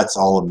 it's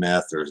all a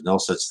myth. There's no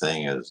such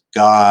thing as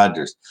God.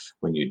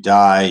 When you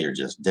die, you're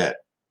just dead.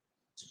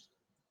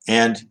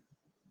 And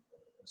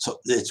so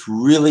it's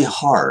really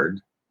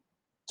hard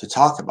to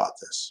talk about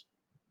this.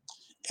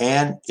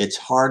 And it's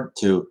hard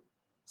to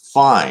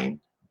find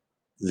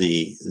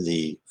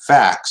the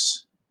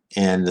facts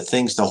and the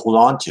things to hold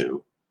on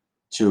to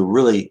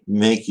really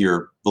make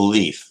your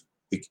belief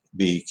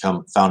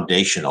become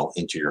foundational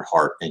into your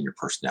heart and your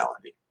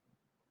personality.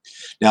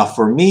 Now,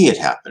 for me, it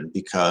happened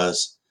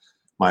because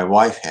my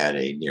wife had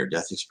a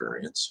near-death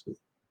experience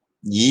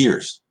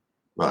years,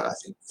 well, I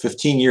think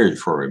 15 years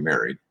before we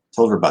married,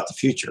 told her about the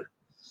future.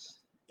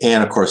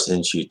 And of course,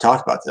 then she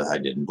talked about that. I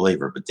didn't believe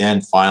her. But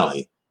then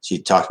finally,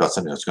 she talked about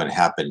something that's going to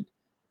happen.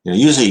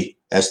 Usually,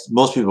 as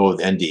most people with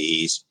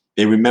NDEs,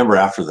 they remember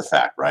after the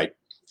fact, right?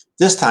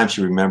 This time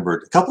she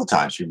remembered, a couple of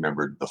times she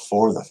remembered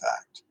before the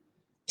fact.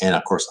 And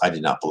of course, I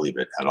did not believe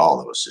it at all.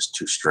 It was just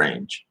too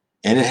strange.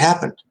 And it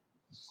happened.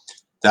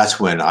 That's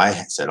when I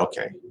said,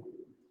 okay,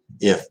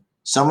 if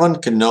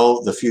someone can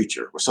know the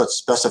future with such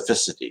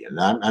specificity, and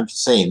I'm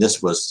saying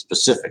this was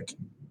specific,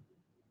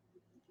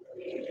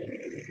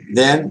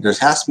 then there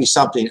has to be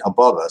something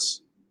above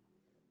us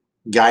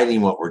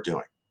guiding what we're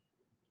doing.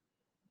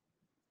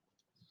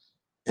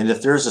 And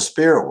if there's a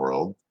spirit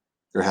world,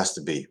 there has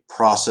to be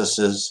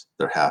processes,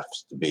 there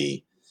has to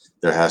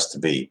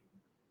be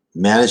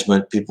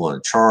management, people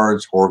in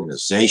charge,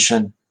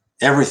 organization,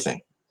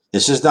 everything.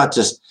 This is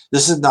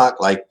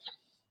not like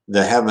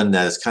the heaven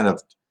that is kind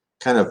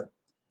of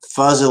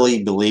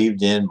fuzzily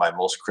believed in by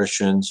most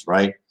Christians,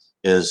 right?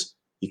 Is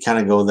you kind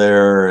of go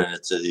there and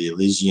it's the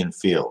Elysian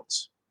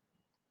fields.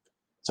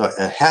 So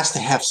it has to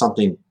have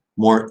something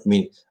more. I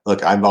mean,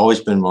 look, I've always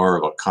been more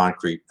of a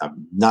concrete. I've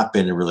not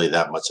been really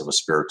that much of a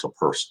spiritual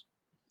person.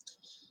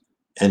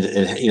 And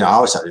I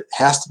always thought it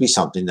has to be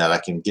something that I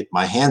can get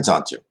my hands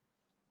onto.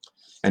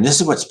 And this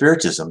is what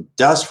Spiritism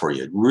does for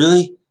you. It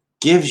really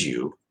gives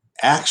you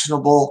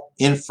actionable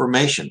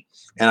information.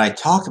 And I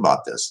talk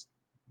about this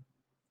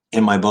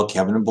in my book,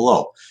 Heaven and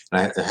Below.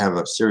 And I have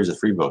a series of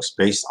free books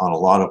based on a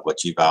lot of what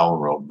G. Bowen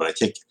wrote. But I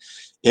take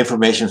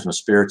information from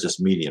spiritist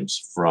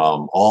mediums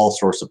from all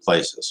sorts of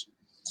places,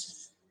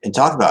 and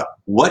talk about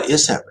what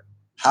is heaven?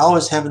 How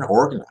is heaven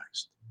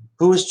organized?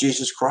 Who is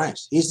Jesus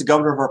Christ? He's the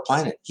governor of our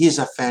planet. He is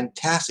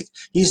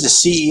he's the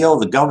CEO,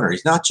 the governor.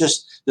 He's not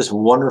just this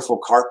wonderful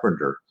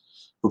carpenter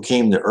who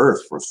came to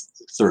earth for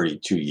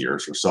 32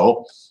 years or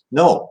so.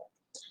 No,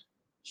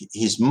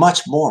 he's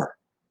much more.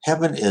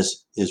 Heaven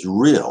is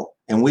real,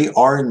 and we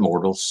are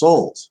immortal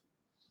souls.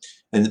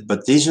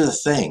 But these are the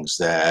things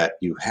that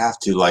you have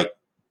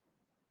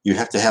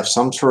to have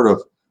some sort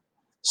of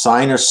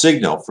sign or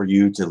signal for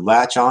you to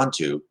latch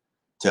onto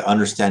to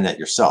understand that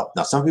yourself.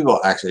 Now, some people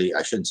actually,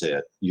 I shouldn't say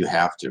it, you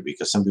have to,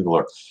 because some people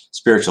are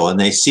spiritual and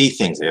they see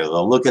things.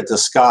 They'll look at the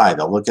sky,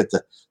 they'll look at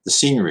the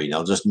scenery, and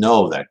they'll just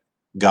know that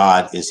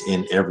God is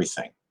in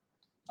everything.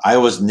 I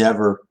was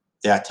never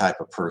that type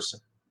of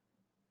person.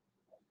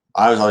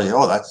 I was always,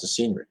 oh, that's the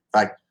scenery. In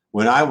fact,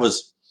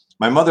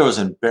 my mother was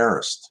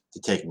embarrassed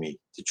to take me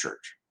to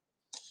church.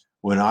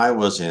 When I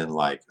was in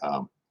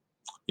the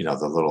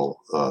little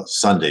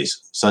Sunday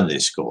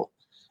school,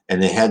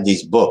 and they had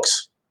these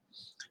books,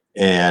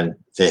 and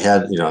they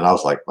had, and I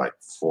was like 4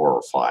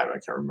 or 5, I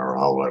can't remember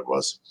how old I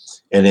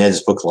was, and they had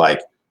this book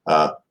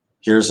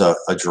here's a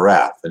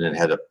giraffe, and it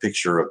had a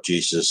picture of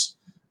Jesus,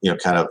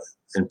 kind of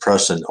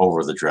impressing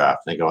over the giraffe.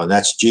 And they go, and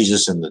that's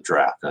Jesus in the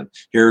giraffe, and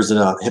here's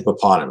a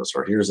hippopotamus,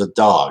 or here's a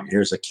dog,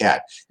 here's a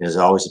cat. And there's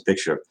always a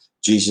picture of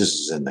Jesus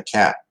is in the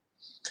cat.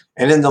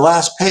 And in the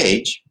last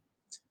page,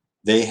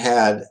 they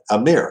had a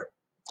mirror.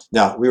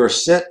 Now we were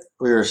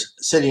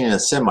sitting in a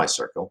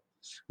semicircle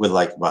with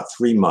about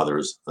 3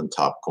 mothers on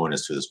top going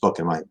us through this book,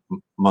 and my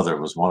mother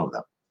was one of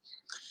them.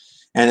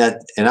 And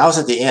I was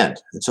at the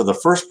end. And so the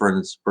first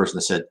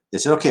person said,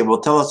 okay, well,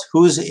 tell us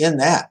who's in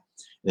that.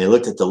 And they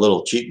looked at the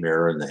little cheap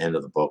mirror in the end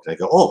of the book, and they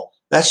go, oh,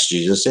 that's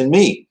Jesus in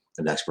me.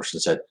 The next person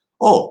said,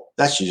 oh,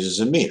 that's Jesus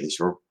in me. These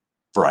were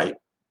bright,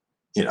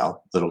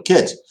 little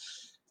kids.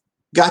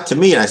 Got to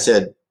me, and I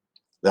said,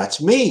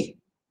 that's me,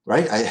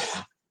 right?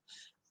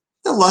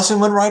 The lesson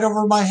went right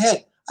over my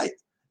head.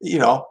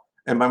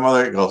 And my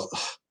mother goes,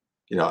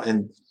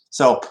 and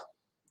so,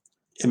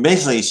 and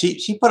basically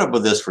she put up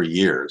with this for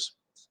years.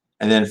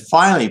 And then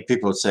finally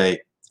people would say,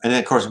 and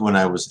then of course, when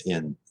I was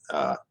in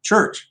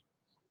church,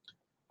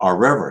 our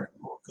reverend,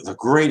 the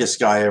greatest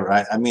guy ever,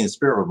 I mean, the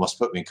spirit world must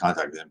put me in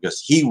contact with him, because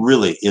he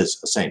really is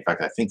a saint. In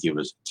fact, I think he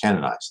was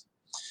canonized.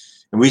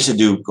 And we used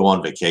to go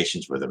on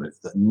vacations with him.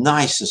 The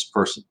nicest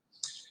person.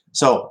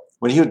 So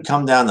when he would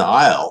come down the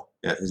aisle,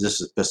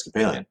 this is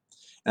Episcopalian,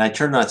 and I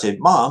turned around and said,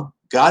 Mom,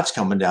 God's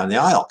coming down the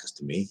aisle, because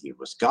to me, he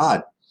was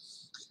God.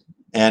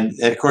 And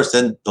of course,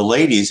 then the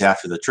ladies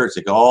after the church,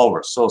 they go, oh,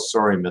 we're so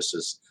sorry,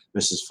 Mrs.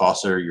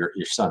 Foster, your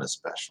son is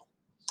special.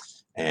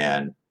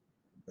 And,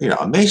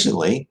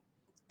 amazingly,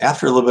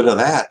 after a little bit of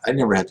that, I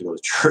never had to go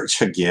to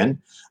church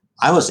again.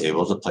 I was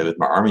able to play with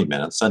my army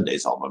men on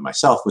Sundays all by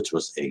myself, which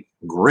was a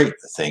great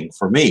thing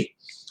for me.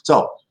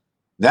 So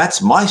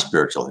that's my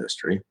spiritual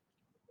history.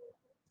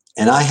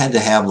 And I had to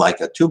have a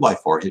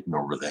 2x4 hit me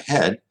over the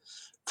head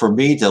for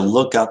me to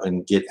look up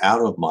and get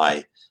out of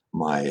my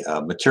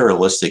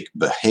materialistic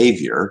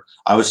behavior.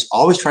 I was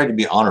always trying to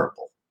be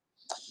honorable,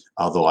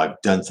 although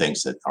I've done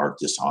things that are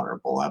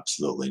dishonorable,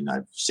 absolutely. And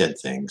I've said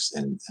things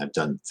and I've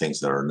done things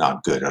that are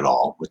not good at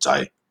all, which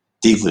I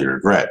deeply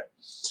regret.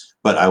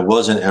 But I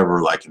wasn't ever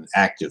an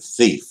active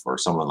thief or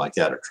someone like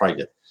that, or tried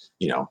to,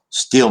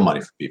 steal money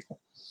from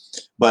people.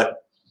 But,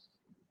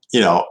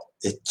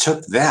 it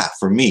took that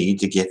for me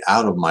to get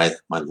out of my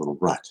little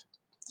rut.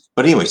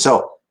 But anyway,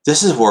 so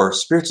this is where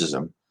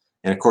Spiritism,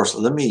 and of course,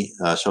 let me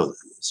show,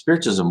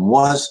 Spiritism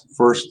was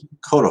first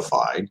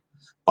codified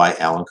by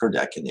Allan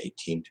Kardec in the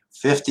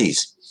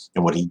 1850s.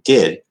 And what he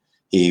did,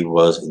 he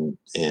was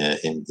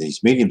in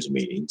these mediums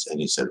meetings, and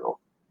he said, oh,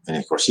 and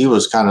of course, he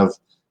was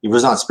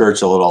not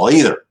spiritual at all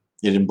either.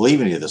 He didn't believe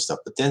any of this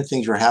stuff, but then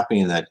things were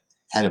happening that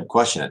had him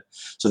question it.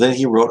 So then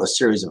he wrote a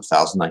series of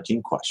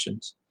 1,019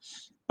 questions.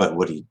 But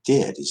what he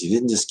did is he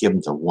didn't just give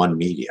them to one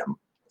medium.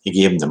 He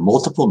gave them to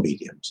multiple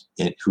mediums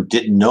who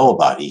didn't know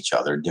about each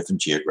other in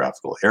different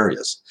geographical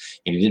areas.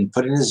 And he didn't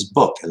put it in his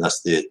book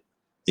unless the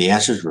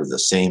answers were the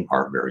same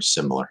or very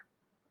similar.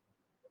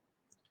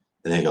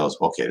 And then he goes,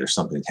 okay, there's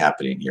something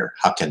happening here.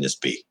 How can this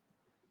be?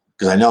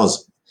 Because I know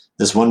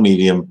this one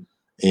medium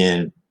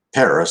in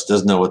Paris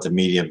doesn't know what the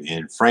medium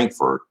in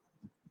Frankfurt,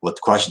 what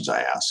the questions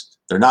I asked.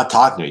 They're not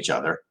talking to each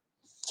other.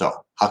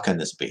 So how can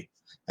this be?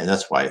 And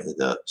that's why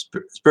the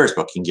Spirits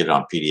book, you can get it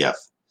on PDF.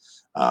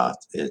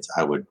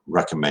 I would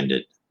recommend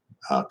it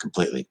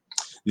completely.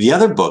 The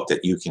other book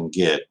that you can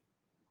get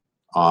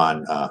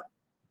on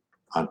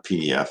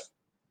PDF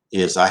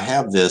is, I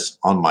have this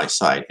on my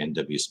site,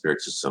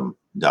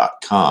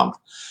 nwspiritism.com.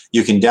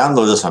 You can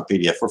download this on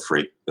PDF for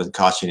free. It doesn't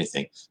cost you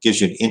anything. It gives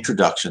you an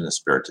introduction to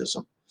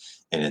Spiritism,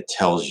 and it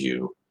tells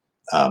you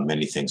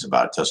many things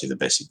about it. It tells you the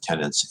basic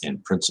tenets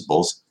and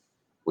principles.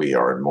 We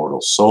are immortal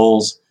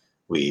souls.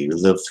 We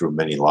live through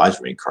many lives,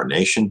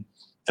 reincarnation,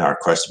 in our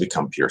quest to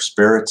become pure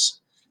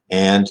spirits.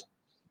 And,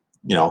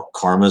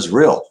 karma is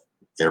real.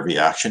 Every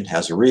action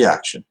has a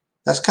reaction.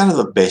 That's kind of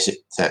the basic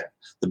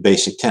the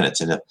basic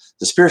tenets. And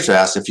the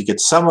spiritualists, if you could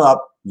sum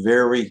up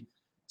very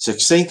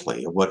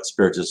succinctly what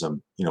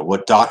spiritism,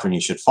 what doctrine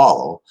you should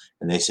follow,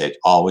 and they said,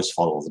 always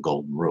follow the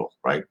golden rule,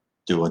 right?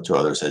 Do unto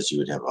others as you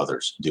would have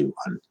others do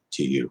unto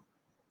you.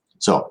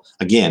 So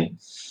again,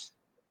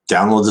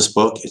 download this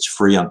book. It's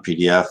free on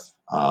PDF.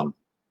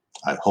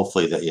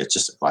 Hopefully that it's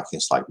just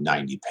it's like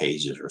 90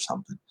 pages or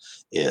something.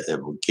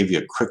 It will give you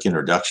a quick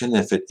introduction.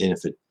 If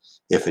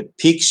it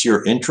piques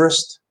your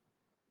interest,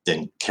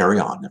 then carry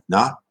on. If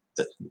not,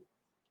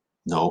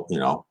 no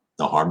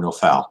harm, no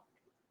foul.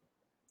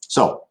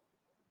 So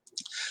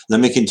let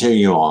me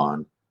continue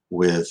on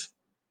with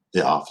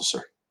the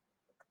officer.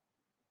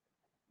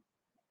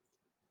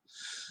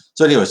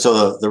 So anyway,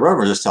 so the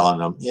Reverend is telling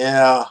them,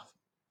 yeah,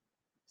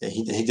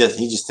 he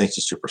just thinks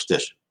it's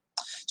superstition.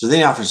 So then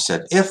the officer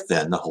said, if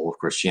then the whole of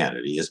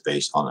Christianity is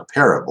based on a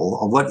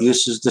parable, of what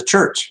use is the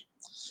church?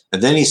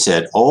 And then he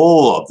said,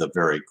 of the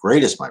very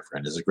greatest, my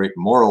friend, is a great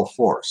moral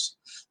force.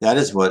 That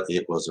is what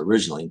it was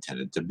originally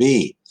intended to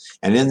be.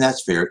 And in that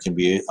sphere it can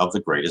be of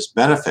the greatest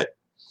benefit.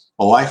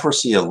 I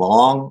foresee a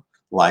long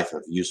life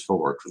of useful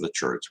work for the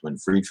church when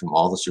freed from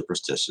all the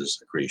superstitious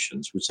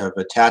accretions which have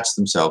attached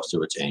themselves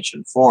to its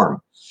ancient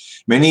form.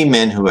 Many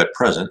men who at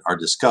present are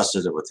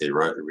disgusted at what they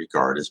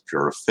regard as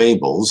pure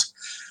fables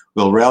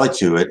will rally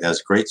to it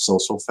as great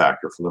social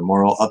factor for the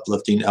moral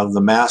uplifting of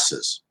the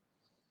masses.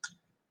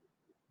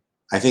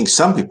 I think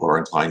some people are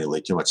inclined to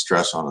lay too much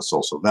stress on its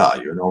social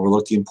value and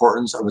overlook the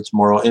importance of its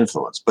moral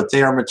influence, but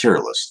they are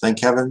materialists. Thank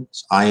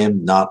heavens I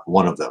am not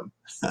one of them.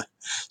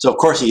 So of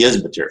course he is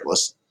a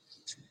materialist,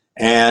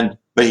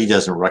 but he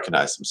doesn't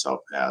recognize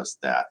himself as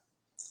that.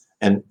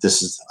 And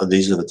these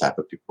are the type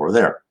of people who are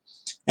there.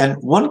 And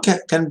one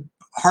can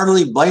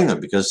hardly blame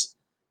them, because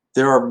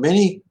there are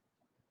many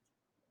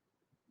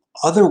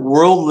other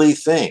worldly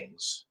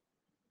things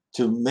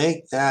to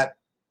make that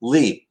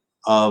leap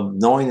of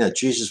knowing that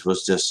Jesus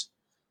was this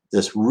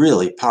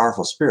really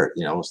powerful spirit.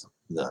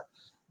 The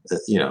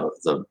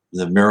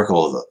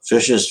miracle of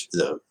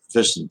the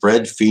fish and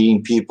bread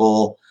feeding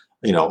people.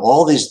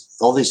 All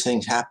these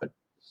things happen.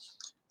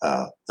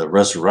 The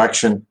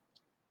resurrection,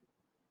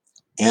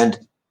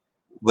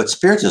 but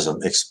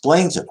Spiritism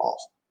explains it all.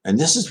 And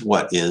this is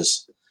what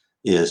is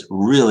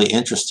really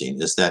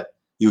interesting, is that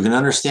you can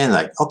understand,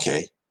 like,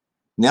 okay,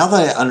 now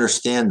that I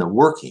understand the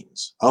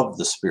workings of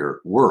the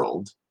spirit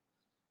world,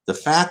 the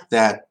fact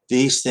that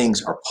these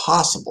things are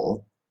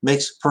possible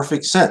makes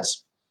perfect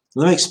sense.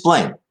 Let me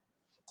explain.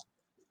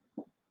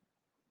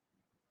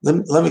 Let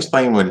me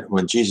explain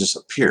when Jesus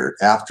appeared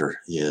after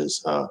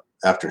his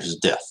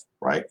death,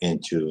 right,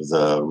 into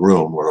the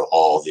room where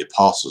all the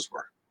apostles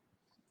were.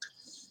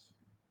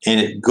 And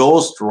it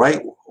goes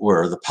right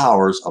where the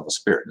powers of a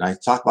spirit. And I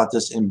talk about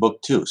this in book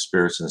 2,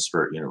 Spirits in the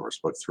Spirit Universe.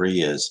 Book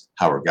 3 is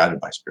How We're Guided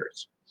by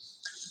Spirits.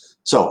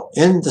 So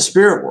in the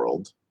spirit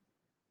world,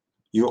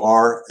 you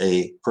are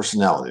a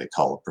personality. They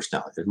call it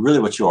personality. Really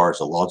what you are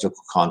is a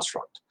logical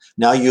construct.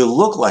 Now you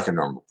look like a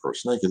normal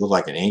person. Like you look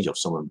like an angel,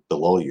 someone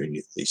below you, and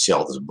you see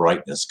all this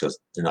brightness because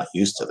they're not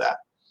used to that.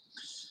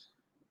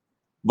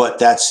 But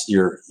that's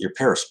your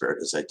paraspirit,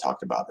 as I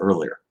talked about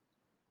earlier.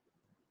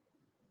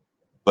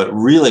 But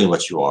really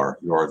what you are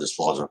this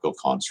logical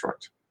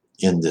construct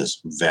in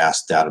this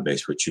vast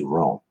database which you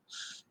roam.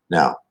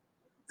 Now,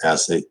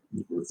 as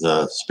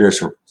the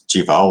spiritual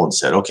chief Owen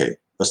said, okay,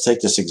 let's take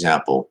this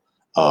example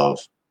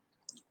of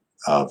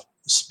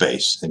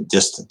space and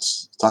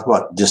distance. Talk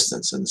about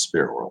distance in the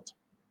spirit world.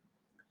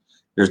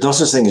 There's no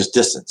such thing as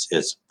distance.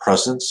 It's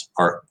presence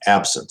or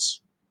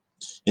absence.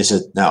 He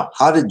said, now,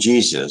 how did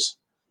Jesus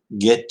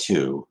get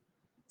to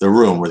the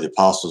room where the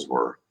apostles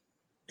were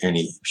and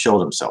he showed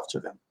himself to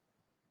them?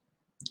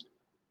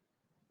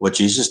 What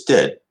Jesus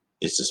did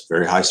is this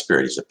very high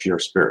spirit. He's a pure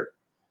spirit.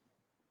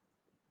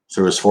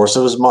 Through his force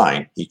of his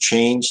mind, he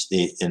changed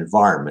the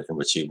environment in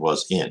which he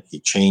was in.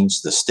 He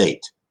changed the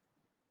state.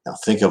 Now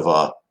think of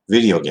a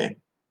video game.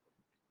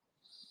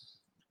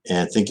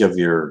 And think of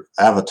your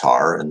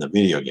avatar in the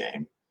video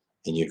game.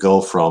 And you go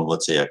from,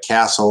 let's say, a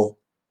castle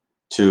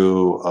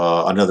to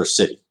another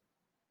city.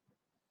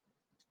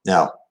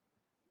 Now,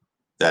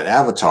 that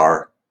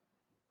avatar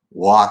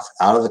walked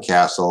out of the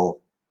castle,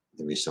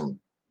 maybe some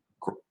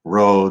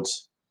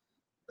roads,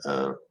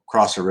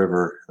 cross a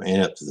river,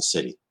 and up to the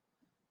city.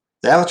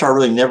 The avatar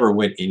really never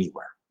went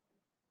anywhere.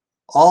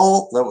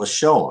 All that was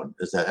shown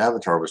is that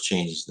avatar was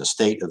changing the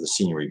state of the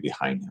scenery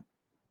behind him.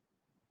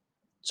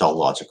 It's all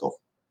logical.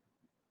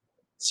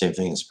 Same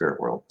thing in the spirit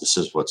world. This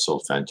is what's so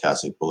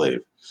fantastic, believe.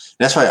 And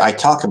that's why I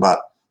talk about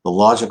the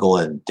logical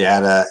and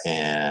data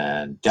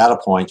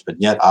points,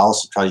 but yet I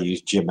also try to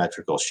use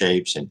geometrical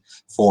shapes and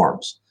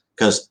forms,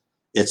 because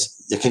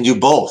it can do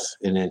both.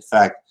 And in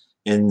fact,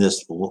 in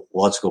this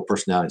logical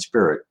personality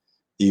spirit,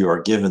 you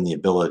are given the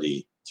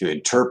ability to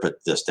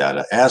interpret this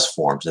data as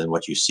forms, and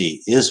what you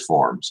see is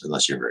forms,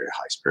 unless you're a very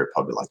high spirit,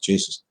 probably like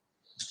Jesus.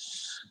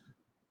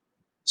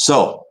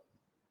 So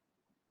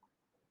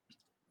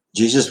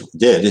Jesus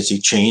did is he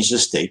changed the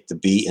state to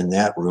be in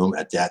that room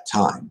at that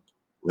time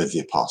with the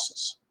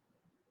apostles.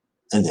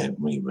 And then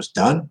when he was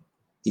done,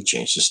 he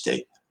changed the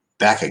state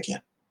back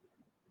again.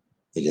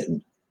 He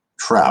didn't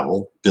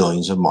travel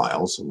billions of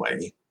miles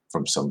away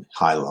from some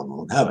high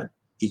level in heaven.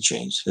 He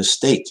changed his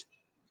state.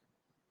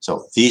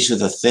 So these are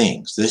the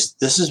things.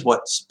 This is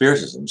what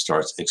Spiritism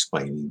starts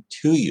explaining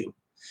to you.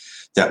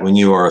 That when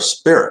you are a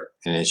spirit,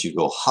 and as you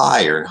go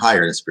higher and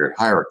higher in the spirit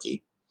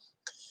hierarchy,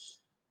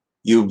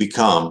 you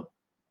become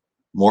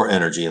more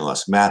energy and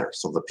less matter.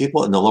 So the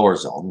people in the lower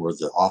zone, where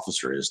the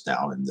officer is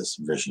now in this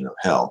vision of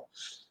hell,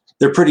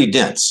 they're pretty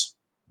dense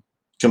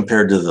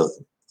compared to the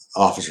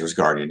officer's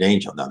guardian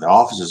angel. Now, the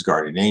officer's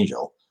guardian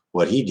angel,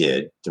 what he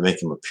did to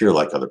make him appear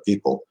like other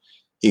people,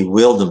 he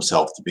willed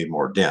himself to be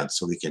more dense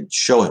so he can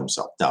show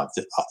himself. Now,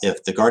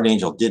 if the guardian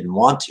angel didn't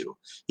want to,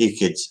 he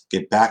could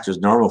get back to his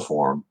normal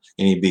form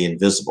and he'd be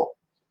invisible.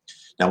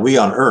 Now, we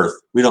on Earth,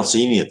 we don't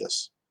see any of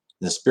this.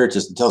 And the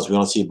Spiritism tells us we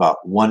don't see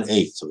about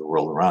 1/8 of the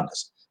world around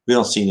us. We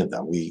don't see any of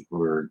that.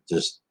 We're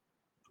just,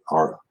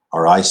 our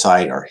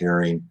eyesight, our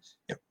hearing,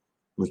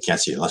 we can't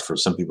see it unless for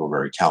some people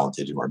very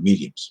talented who are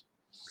mediums.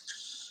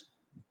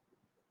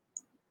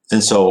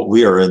 And so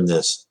we are in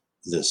this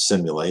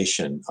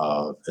simulation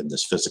of, in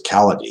this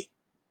physicality.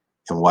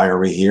 And why are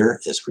we here?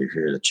 Is we're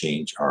here to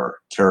change our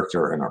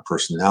character and our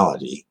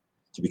personality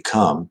to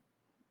become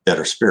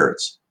better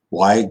spirits.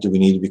 Why do we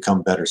need to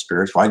become better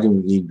spirits? Why do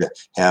we need to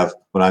have,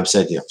 when I've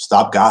said,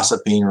 stop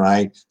gossiping,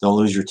 right? Don't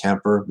lose your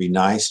temper, be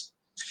nice.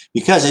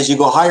 Because as you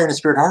go higher in the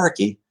spirit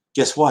hierarchy,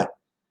 guess what?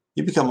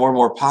 You become more and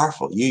more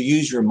powerful. You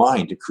use your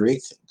mind to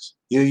create things.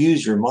 You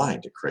use your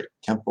mind to create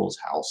temples,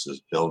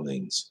 houses,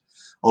 buildings,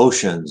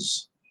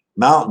 oceans,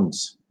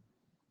 mountains.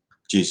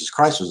 Jesus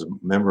Christ was a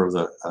member of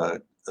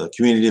the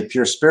community of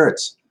pure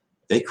spirits.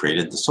 They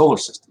created the solar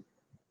system,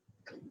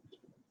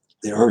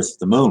 the earth,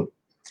 the moon.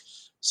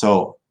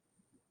 So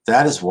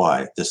that is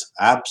why this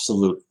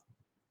absolute,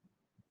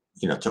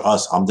 to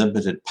us,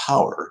 omnipotent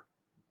power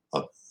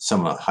of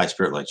someone, a high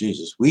spirit like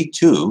Jesus, we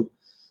too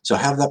shall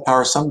have that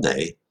power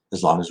someday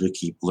as long as we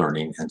keep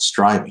learning and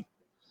striving.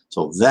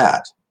 So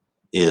that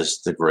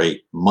is the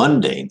great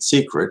mundane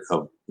secret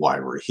of why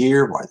we're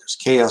here, why there's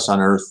chaos on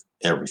earth,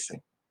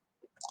 everything.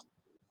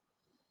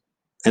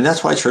 And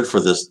that's why it's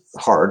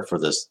hard for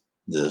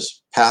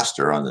this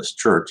pastor on this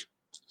church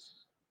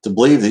to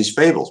believe these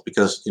fables,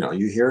 because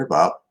you hear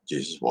about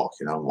Jesus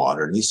walking on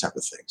water and these type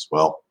of things.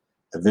 Well,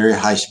 a very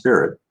high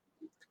spirit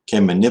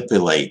can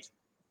manipulate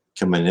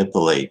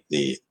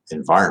the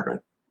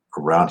environment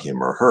around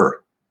him or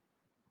her.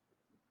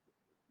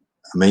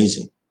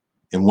 Amazing.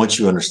 And once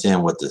you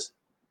understand what the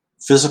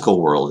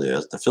physical world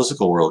is, the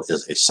physical world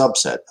is a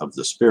subset of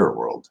the spirit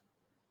world,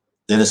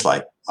 then it's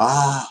like,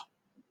 I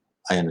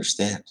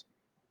understand.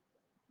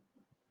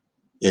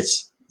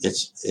 It's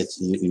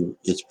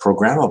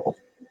programmable.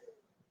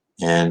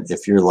 And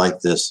if you're like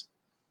this,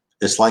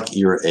 it's like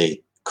you're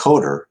a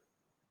coder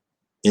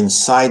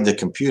inside the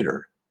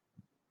computer,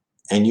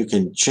 and you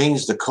can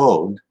change the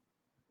code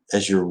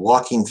as you're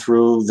walking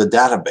through the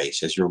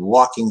database, as you're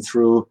walking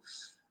through,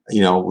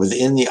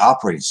 within the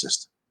operating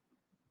system.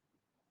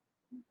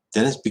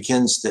 Then it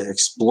begins to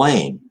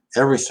explain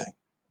everything.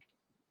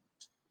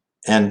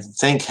 And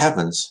thank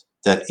heavens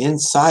that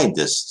inside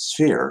this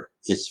sphere,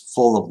 it's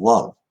full of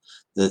love.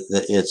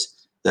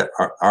 That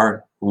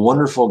our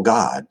wonderful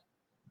God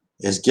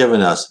has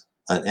given us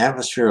an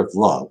atmosphere of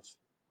love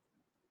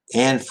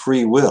and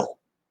free will.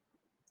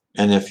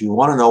 And if you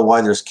want to know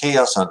why there's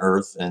chaos on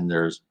earth and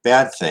there's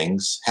bad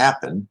things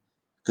happen,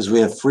 because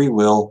we have free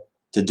will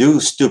to do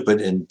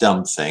stupid and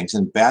dumb things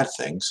and bad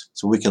things,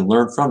 so we can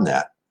learn from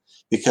that.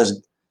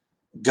 Because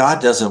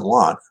God doesn't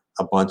want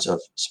a bunch of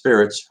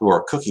spirits who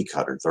are cookie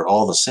cutters. They're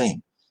all the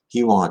same.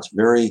 He wants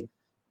very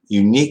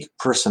unique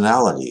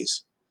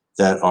personalities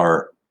that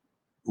are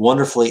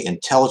wonderfully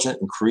intelligent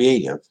and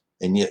creative,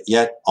 and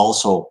yet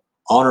also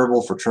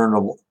honorable,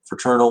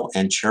 fraternal,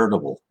 and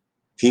charitable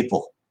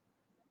people.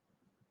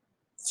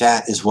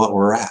 That is what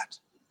we're at.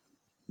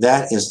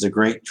 That is the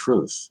great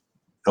truth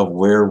of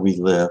where we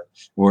live.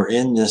 We're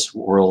in this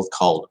world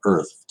called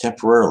Earth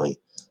temporarily,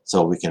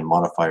 so we can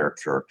modify our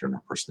character and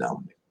our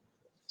personality.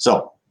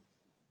 So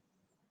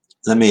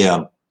let me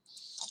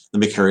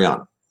carry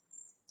on.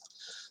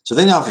 So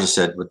then the officer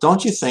said, "But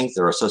don't you think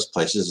there are such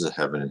places as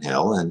heaven and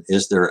hell? And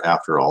is there,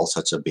 after all,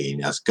 such a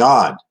being as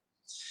God?"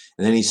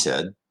 And then he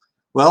said,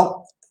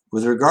 "Well,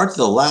 with regard to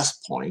the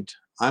last point,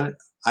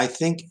 I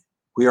think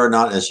we are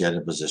not as yet in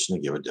a position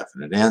to give a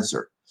definite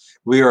answer.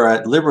 We are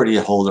at liberty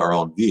to hold our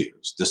own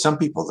views. To some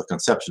people, the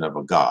conception of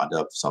a God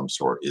of some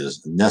sort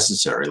is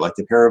necessary, like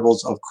the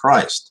parables of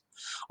Christ,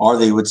 or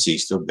they would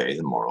cease to obey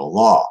the moral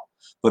law.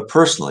 But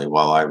personally,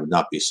 while I would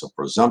not be so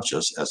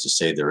presumptuous as to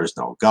say there is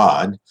no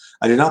God,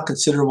 I do not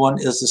consider one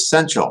as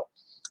essential.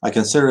 I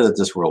consider that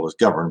this world is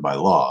governed by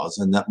laws,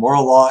 and that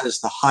moral law is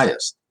the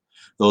highest.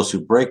 Those who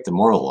break the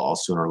moral law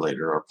sooner or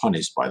later are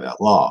punished by that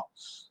law.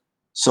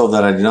 So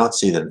that I do not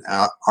see that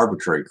an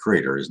arbitrary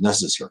creator is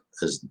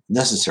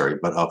necessary,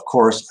 but of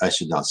course I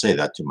should not say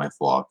that to my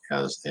flock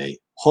as a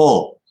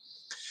whole."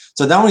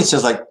 So now when he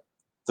says like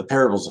the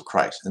parables of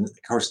Christ, and of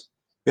course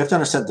we have to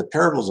understand the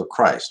parables of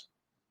Christ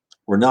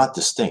were not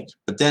distinct.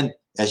 But then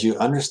as you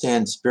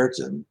understand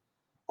Spiritism,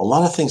 a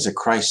lot of things that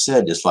Christ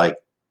said is like,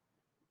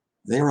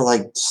 they were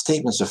like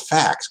statements of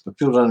facts, but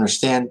people don't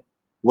understand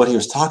what he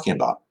was talking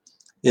about.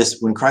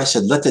 Is when Christ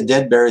said, let the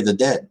dead bury the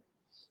dead.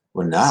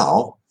 Well,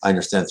 now I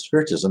understand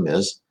Spiritism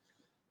is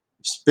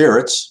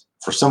spirits,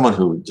 for someone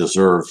who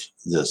deserves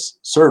this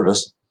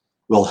service,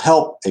 will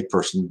help a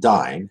person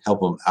dying,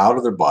 help them out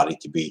of their body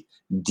to be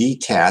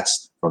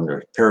detached from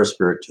their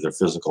perispirit to their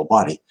physical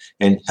body,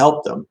 and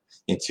help them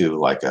into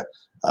like a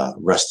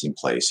resting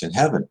place in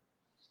heaven.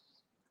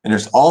 And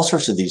there's all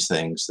sorts of these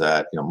things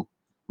that,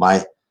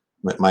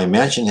 my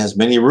mansion has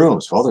many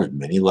rooms. Well, there's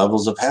many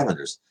levels of heaven.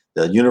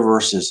 The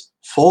universe is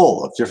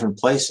full of different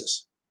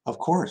places. Of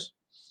course,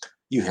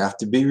 you have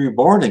to be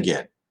reborn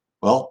again.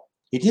 Well,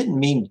 he didn't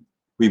mean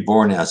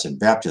reborn as in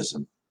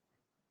baptism.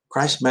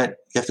 Christ meant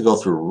you have to go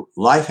through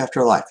life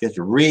after life. You have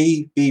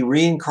to be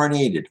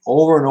reincarnated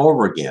over and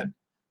over again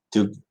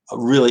to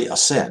really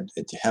ascend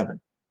into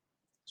heaven.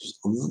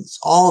 It's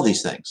all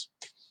these things.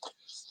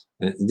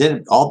 And then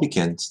it all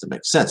begins to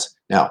make sense.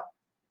 Now,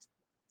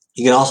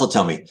 you can also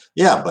tell me,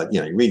 yeah, but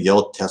you read the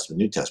Old Testament,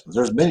 New Testament,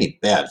 there's many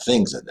bad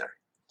things in there.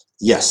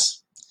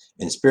 Yes.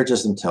 And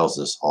Spiritism tells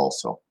us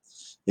also,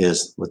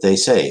 is what they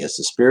say is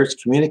the spirits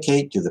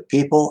communicate to the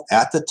people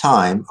at the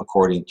time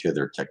according to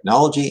their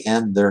technology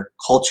and their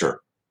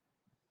culture.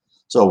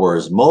 So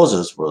whereas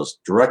Moses was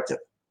directive,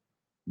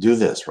 do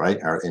this, right?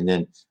 And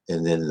then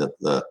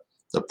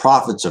the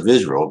prophets of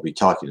Israel would be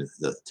talking to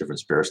the different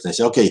spirits, and they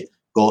say, okay,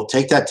 go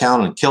take that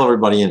town and kill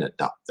everybody in it.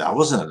 Now, that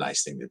wasn't a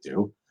nice thing to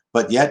do,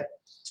 but yet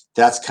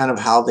that's kind of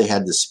how they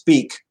had to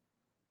speak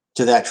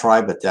to that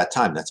tribe at that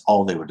time. That's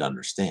all they would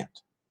understand.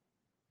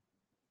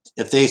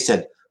 If they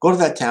said, go to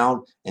that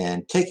town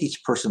and take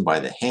each person by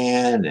the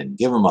hand and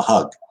give them a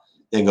hug,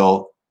 they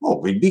go, oh,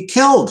 we'd be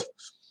killed.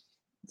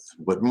 It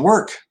wouldn't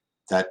work.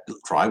 That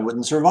tribe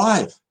wouldn't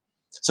survive.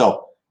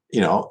 So,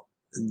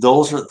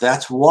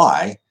 that's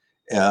why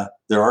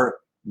there are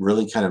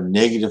really kind of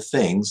negative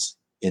things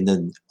in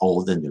the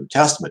Old and New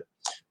Testament.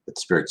 But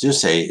the Spirits do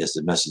say is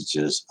the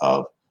messages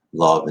of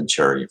love and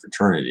charity and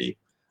fraternity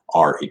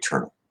are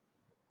eternal.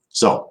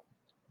 So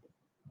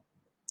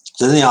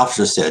then the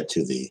officer said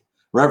to the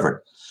Reverend,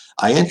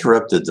 I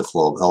interrupted the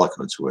flow of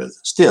eloquence with,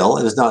 still,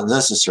 it is not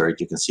necessary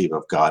to conceive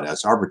of God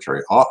as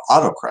arbitrary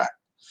autocrat.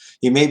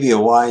 He may be a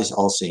wise,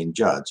 all-seeing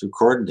judge who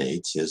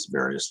coordinates his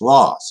various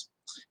laws.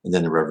 And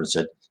then the Reverend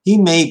said, he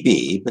may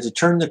be, but to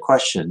turn the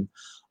question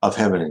of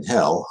heaven and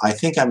hell, I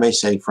think I may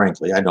say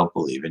frankly, I don't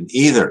believe in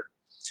either.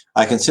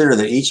 I consider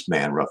that each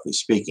man, roughly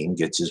speaking,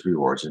 gets his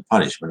rewards and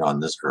punishment on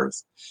this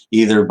earth,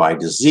 either by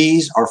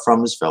disease or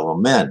from his fellow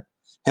men.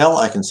 Hell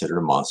I consider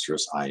a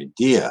monstrous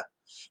idea.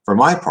 For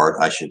my part,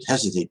 I should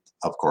hesitate,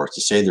 of course,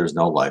 to say there's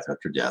no life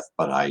after death,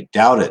 but I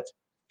doubt it.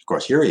 Of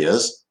course, here he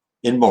is,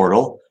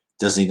 immortal.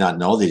 Does he not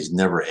know that he's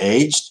never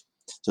aged?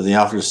 So the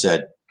officer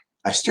said,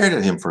 I stared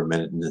at him for a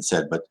minute and then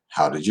said, but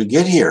how did you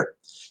get here?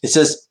 He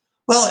says,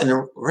 well, in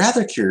a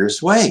rather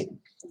curious way.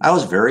 I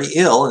was very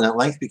ill and at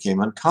length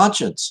became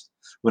unconscious.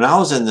 When I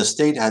was in this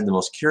state, I had the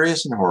most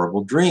curious and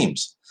horrible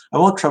dreams. I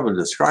won't trouble to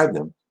describe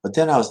them, but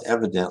then I was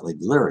evidently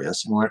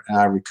delirious, and when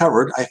I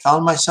recovered, I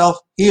found myself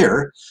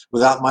here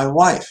without my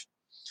wife.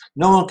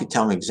 No one could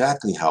tell me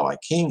exactly how I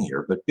came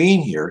here, but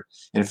being here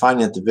and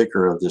finding that the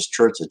vicar of this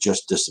church had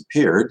just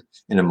disappeared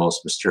in a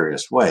most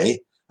mysterious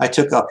way, I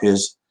took up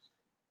his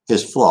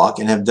flock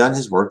and have done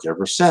his work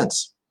ever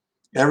since.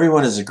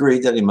 Everyone has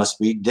agreed that he must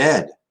be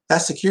dead.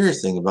 That's the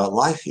curious thing about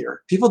life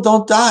here. People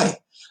don't die.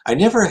 I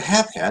never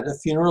have had a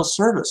funeral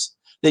service.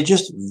 They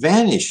just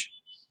vanish.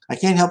 I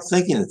can't help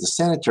thinking that the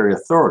sanitary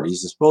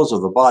authorities dispose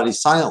of the body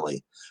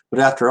silently, but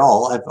after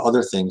all, I have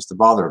other things to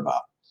bother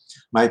about.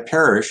 My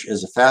parish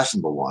is a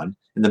fashionable one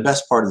in the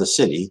best part of the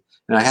city,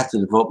 and I have to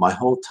devote my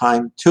whole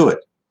time to it.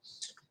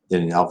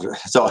 Then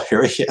so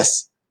here he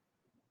is.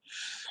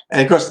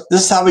 And of course,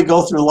 this is how we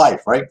go through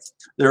life, right?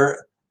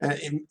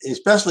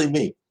 Especially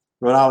me,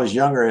 when I was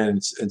younger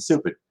and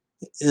stupid.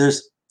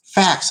 There's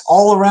facts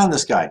all around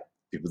this guy.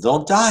 People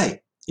don't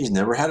die. He's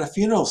never had a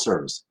funeral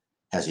service.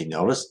 Has he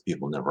noticed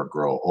people never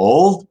grow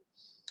old?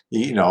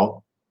 There's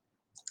all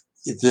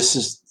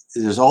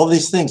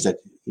these things that,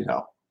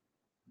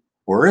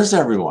 where is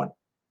everyone?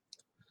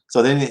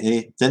 So then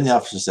the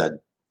officer said,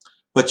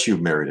 but you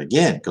married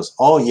again. He goes,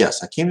 oh,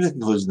 yes, I came to the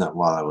conclusion that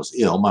while I was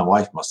ill, my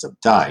wife must have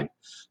died.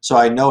 So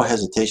I had no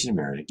hesitation to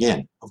marry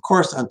again. Of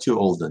course, I'm too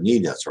old to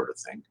need that sort of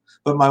thing.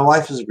 But my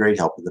wife is a great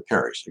help in the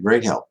parish, a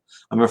great help.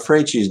 I'm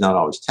afraid she's not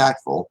always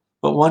tactful,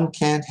 but one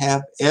can't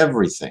have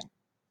everything.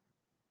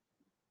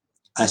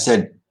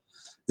 Then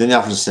the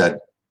officer said,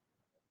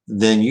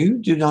 then you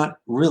do not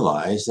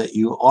realize that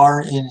you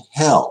are in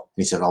hell.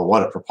 He said, oh,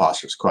 what a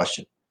preposterous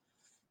question.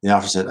 The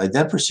officer said, I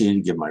then proceeded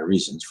to give my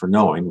reasons for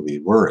knowing we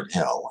were in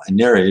hell and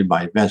narrated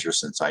my adventure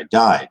since I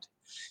died.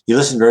 He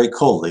listened very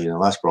coldly and at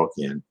last broke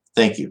in.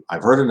 Thank you.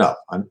 I've heard enough.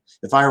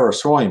 If I were a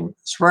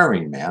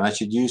swearing man, I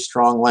should use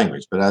strong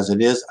language, but as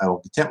it is, I will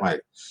content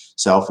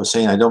myself with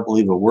saying I don't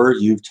believe a word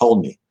you've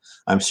told me.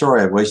 I'm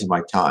sorry I've wasted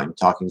my time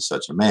talking to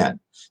such a man.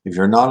 If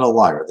you're not a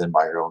liar, then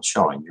by your own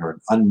showing, you're an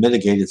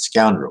unmitigated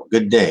scoundrel.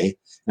 Good day,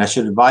 and I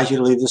should advise you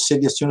to leave the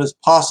city as soon as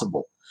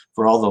possible.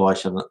 For although I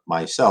shall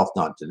myself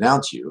not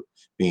denounce you,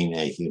 being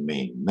a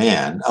humane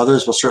man,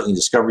 others will certainly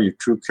discover your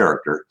true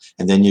character,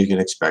 and then you can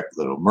expect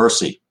little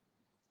mercy."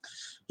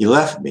 He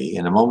left me,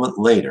 and a moment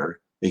later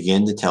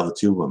began to tell the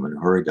two women who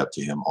hurried up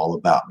to him all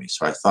about me.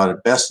 So I thought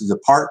it best to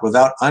depart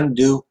without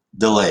undue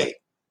delay.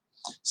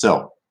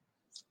 So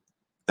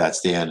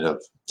that's the end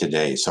of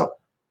today. So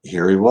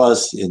here he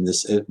was in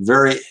this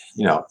very,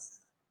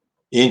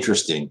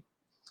 interesting.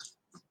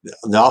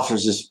 The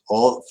officers just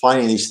all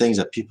finding these things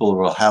that people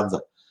will have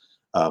the,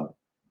 um,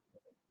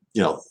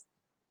 you know,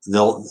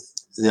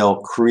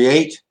 they'll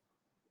create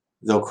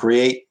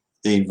the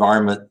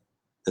environment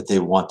that they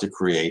want to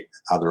create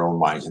out of their own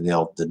minds, and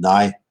they'll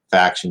deny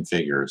facts and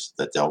figures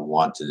that they'll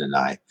want to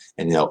deny,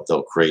 and they'll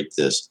create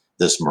this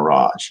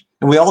mirage,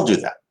 and we all do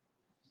that.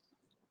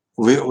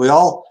 We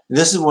all. And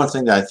this is one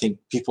thing that I think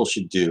people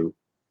should do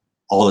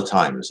all the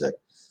time, is that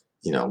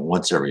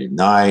once every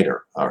night,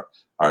 or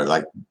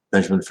like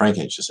Benjamin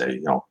Franklin used to say,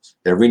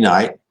 every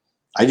night.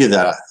 I do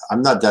that.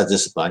 I'm not that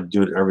disciplined. I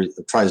do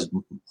it try as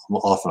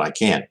often I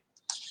can.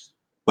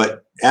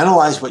 But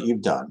analyze what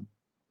you've done.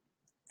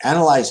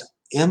 Analyze,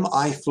 am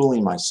I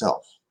fooling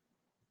myself?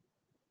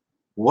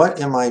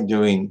 What am I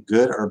doing,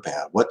 good or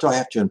bad? What do I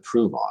have to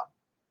improve on?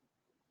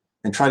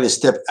 And try to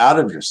step out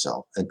of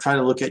yourself and try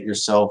to look at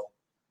yourself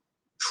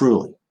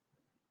truly.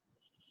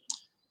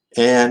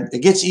 And it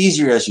gets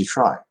easier as you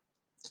try.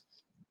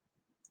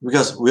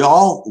 Because we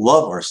all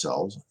love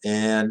ourselves,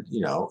 and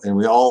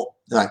we all,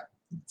 like,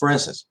 for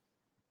instance,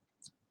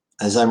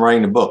 as I'm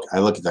writing a book, I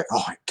look at that,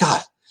 oh my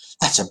God,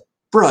 that's a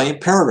brilliant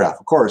paragraph,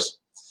 of course.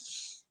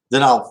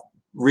 Then I'll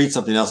read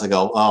something else and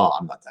go, oh,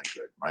 I'm not that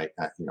good, right?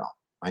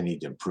 I need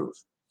to improve.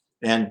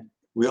 And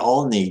we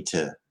all need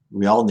to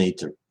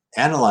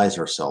analyze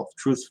ourselves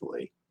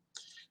truthfully.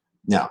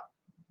 Now,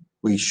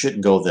 we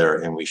shouldn't go there,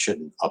 and we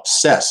shouldn't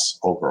obsess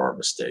over our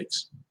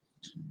mistakes.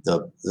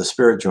 The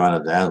Spirit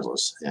Joanna de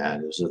Angelis,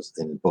 and this is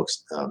in the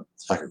book's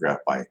Psychograph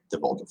by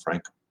Devaldo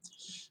Franco,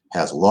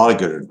 has a lot of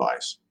good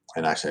advice.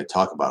 And actually, I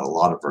talk about a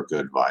lot of her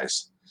good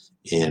advice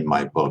in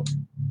my book,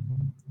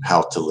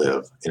 How to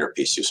Live Inner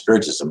Peace Through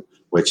Spiritism,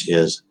 which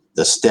is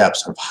the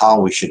steps of how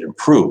we should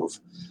improve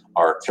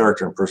our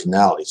character and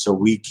personality so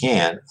we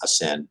can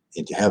ascend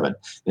into heaven.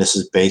 And this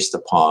is based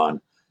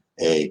upon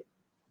a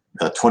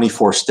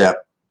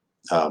 24-step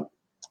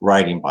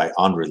writing by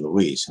Andre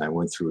Luis. And I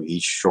went through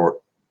each short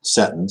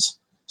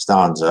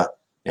stanza,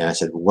 and I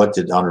said, what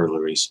did Andre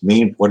Luis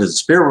mean? What does the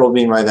spirit world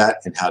mean by that?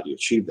 And how do you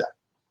achieve that?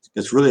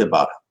 It's really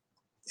about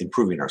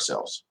improving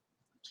ourselves.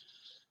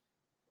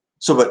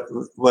 So, but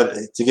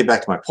to get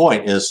back to my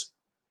point is,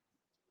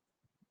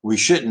 we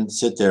shouldn't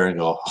sit there and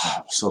go, oh,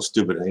 I'm so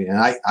stupid.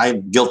 And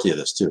I'm guilty of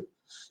this too.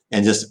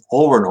 And just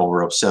over and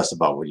over obsess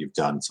about when you've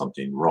done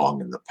something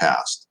wrong in the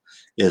past.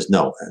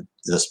 No,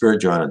 the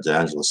Spirit Joanna de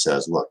Angelis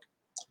says, look,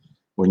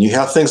 when you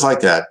have things like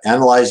that,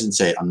 analyze and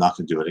say, I'm not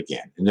going to do it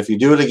again. And if you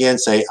do it again,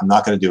 say, I'm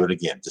not going to do it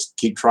again. Just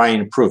keep trying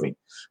and improving.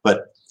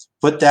 But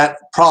put that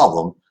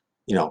problem,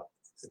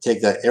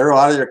 take that arrow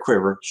out of your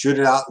quiver, shoot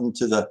it out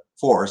into the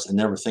forest, and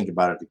never think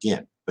about it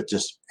again. But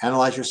just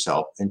analyze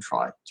yourself and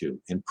try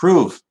to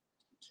improve.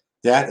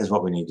 That is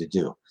what we need to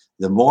do.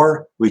 The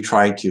more we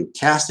try to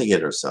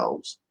castigate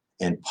ourselves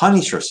and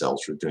punish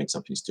ourselves for doing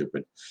something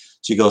stupid,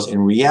 she goes, in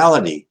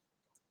reality,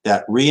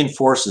 that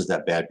reinforces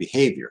that bad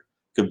behavior,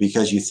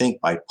 because you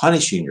think by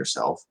punishing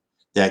yourself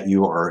that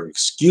you are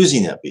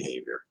excusing that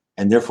behavior,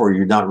 and therefore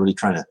you're not really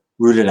trying to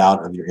root it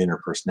out of your inner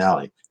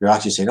personality. You're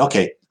actually saying,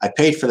 okay, I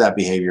paid for that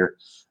behavior.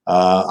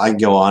 I can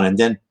go on. And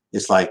then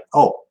it's like,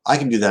 oh, I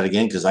can do that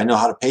again because I know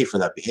how to pay for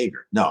that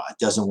behavior. No, it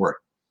doesn't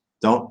work.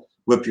 Don't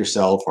whip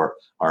yourself or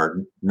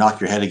knock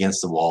your head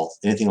against the wall,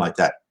 anything like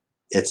that.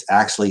 It's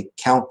actually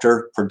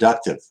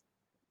counterproductive.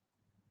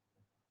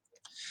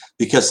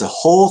 Because the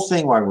whole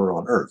thing while we're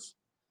on earth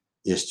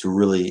is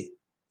to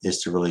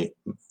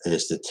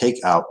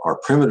take out our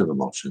primitive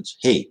emotions,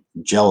 hate,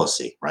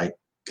 jealousy, right?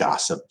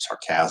 Gossip,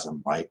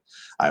 sarcasm, right?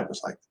 I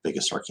was like the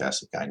biggest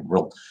sarcastic guy in the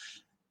world.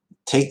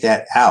 Take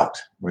that out,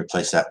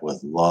 replace that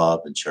with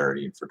love and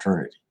charity and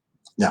fraternity.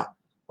 Now,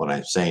 what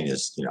I'm saying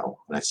is,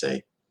 when I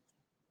say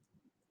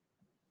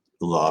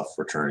love,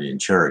 fraternity, and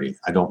charity,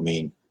 I don't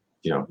mean,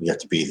 you have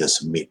to be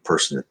this meek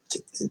person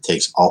that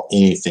takes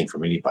anything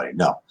from anybody.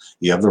 No,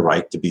 you have the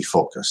right to be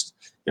focused.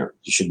 You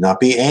should not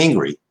be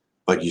angry,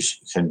 but you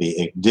can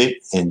be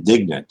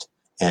indignant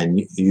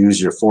and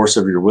use your force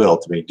of your will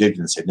to be indignant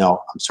and say,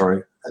 no, I'm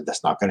sorry,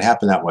 that's not going to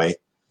happen that way.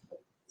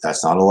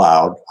 That's not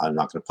allowed. I'm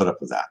not going to put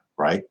up with that,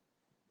 right?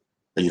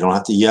 But you don't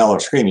have to yell or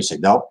scream. You say,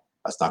 no,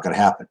 that's not going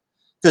to happen.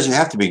 Because you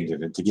have to be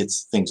indignant to get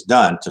things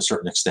done to a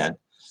certain extent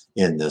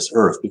in this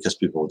earth, because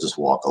people will just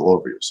walk all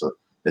over you. So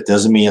that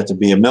doesn't mean you have to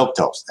be a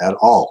milquetoast at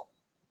all.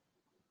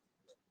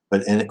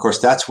 And of course,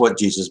 that's what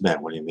Jesus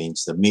meant when he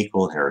means the meek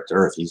will inherit the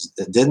earth. He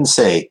didn't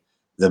say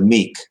the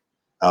meek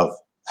of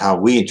how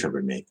we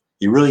interpret meek.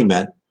 He really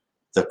meant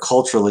the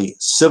culturally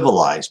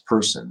civilized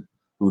person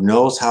who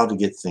knows how to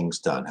get things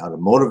done, how to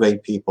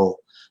motivate people,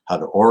 how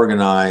to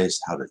organize,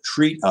 how to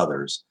treat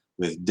others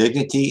with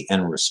dignity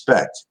and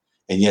respect,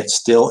 and yet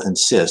still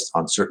insist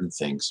on certain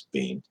things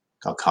being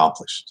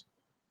accomplished.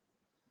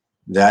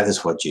 That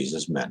is what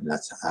Jesus meant. And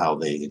that's how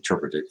they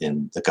interpret it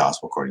in the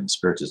Gospel According to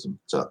Spiritism.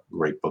 It's a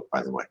great book,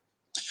 by the way.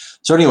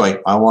 So anyway,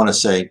 I want to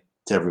say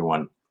to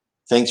everyone,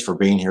 thanks for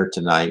being here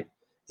tonight.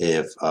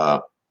 If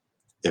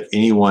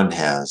anyone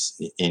has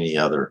any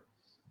other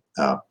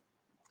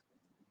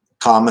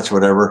comments,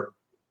 whatever,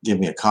 give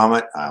me a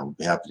comment. I'll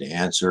be happy to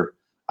answer.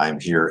 I'm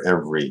here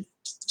every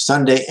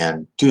Sunday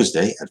and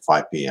Tuesday at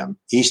 5 p.m.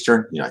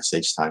 Eastern, United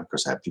States time,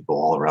 because I have people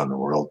all around the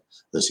world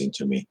listening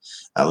to me.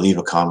 Leave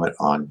a comment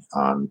on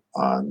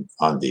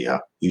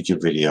the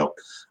YouTube video.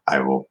 I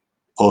will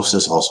post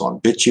this also on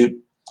BitChute.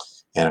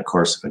 And of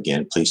course,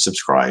 again, please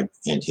subscribe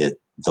and hit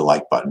the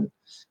like button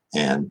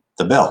and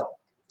the bell.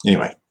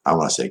 Anyway, I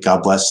want to say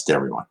God bless to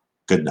everyone.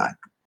 Good night.